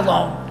 You're not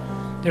alone.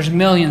 There's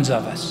millions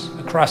of us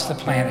across the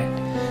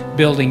planet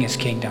building his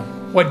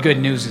kingdom. What good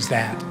news is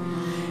that?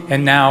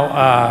 And now,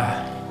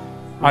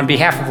 on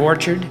behalf of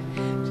Orchard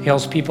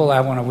Hills people,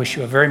 I want to wish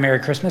you a very Merry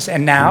Christmas.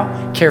 And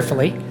now,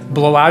 carefully,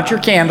 blow out your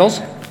candles.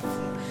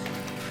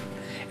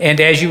 And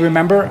as you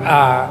remember,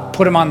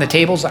 put them on the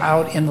tables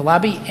out in the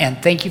lobby.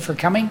 And thank you for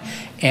coming,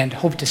 and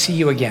hope to see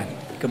you again.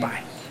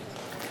 Goodbye.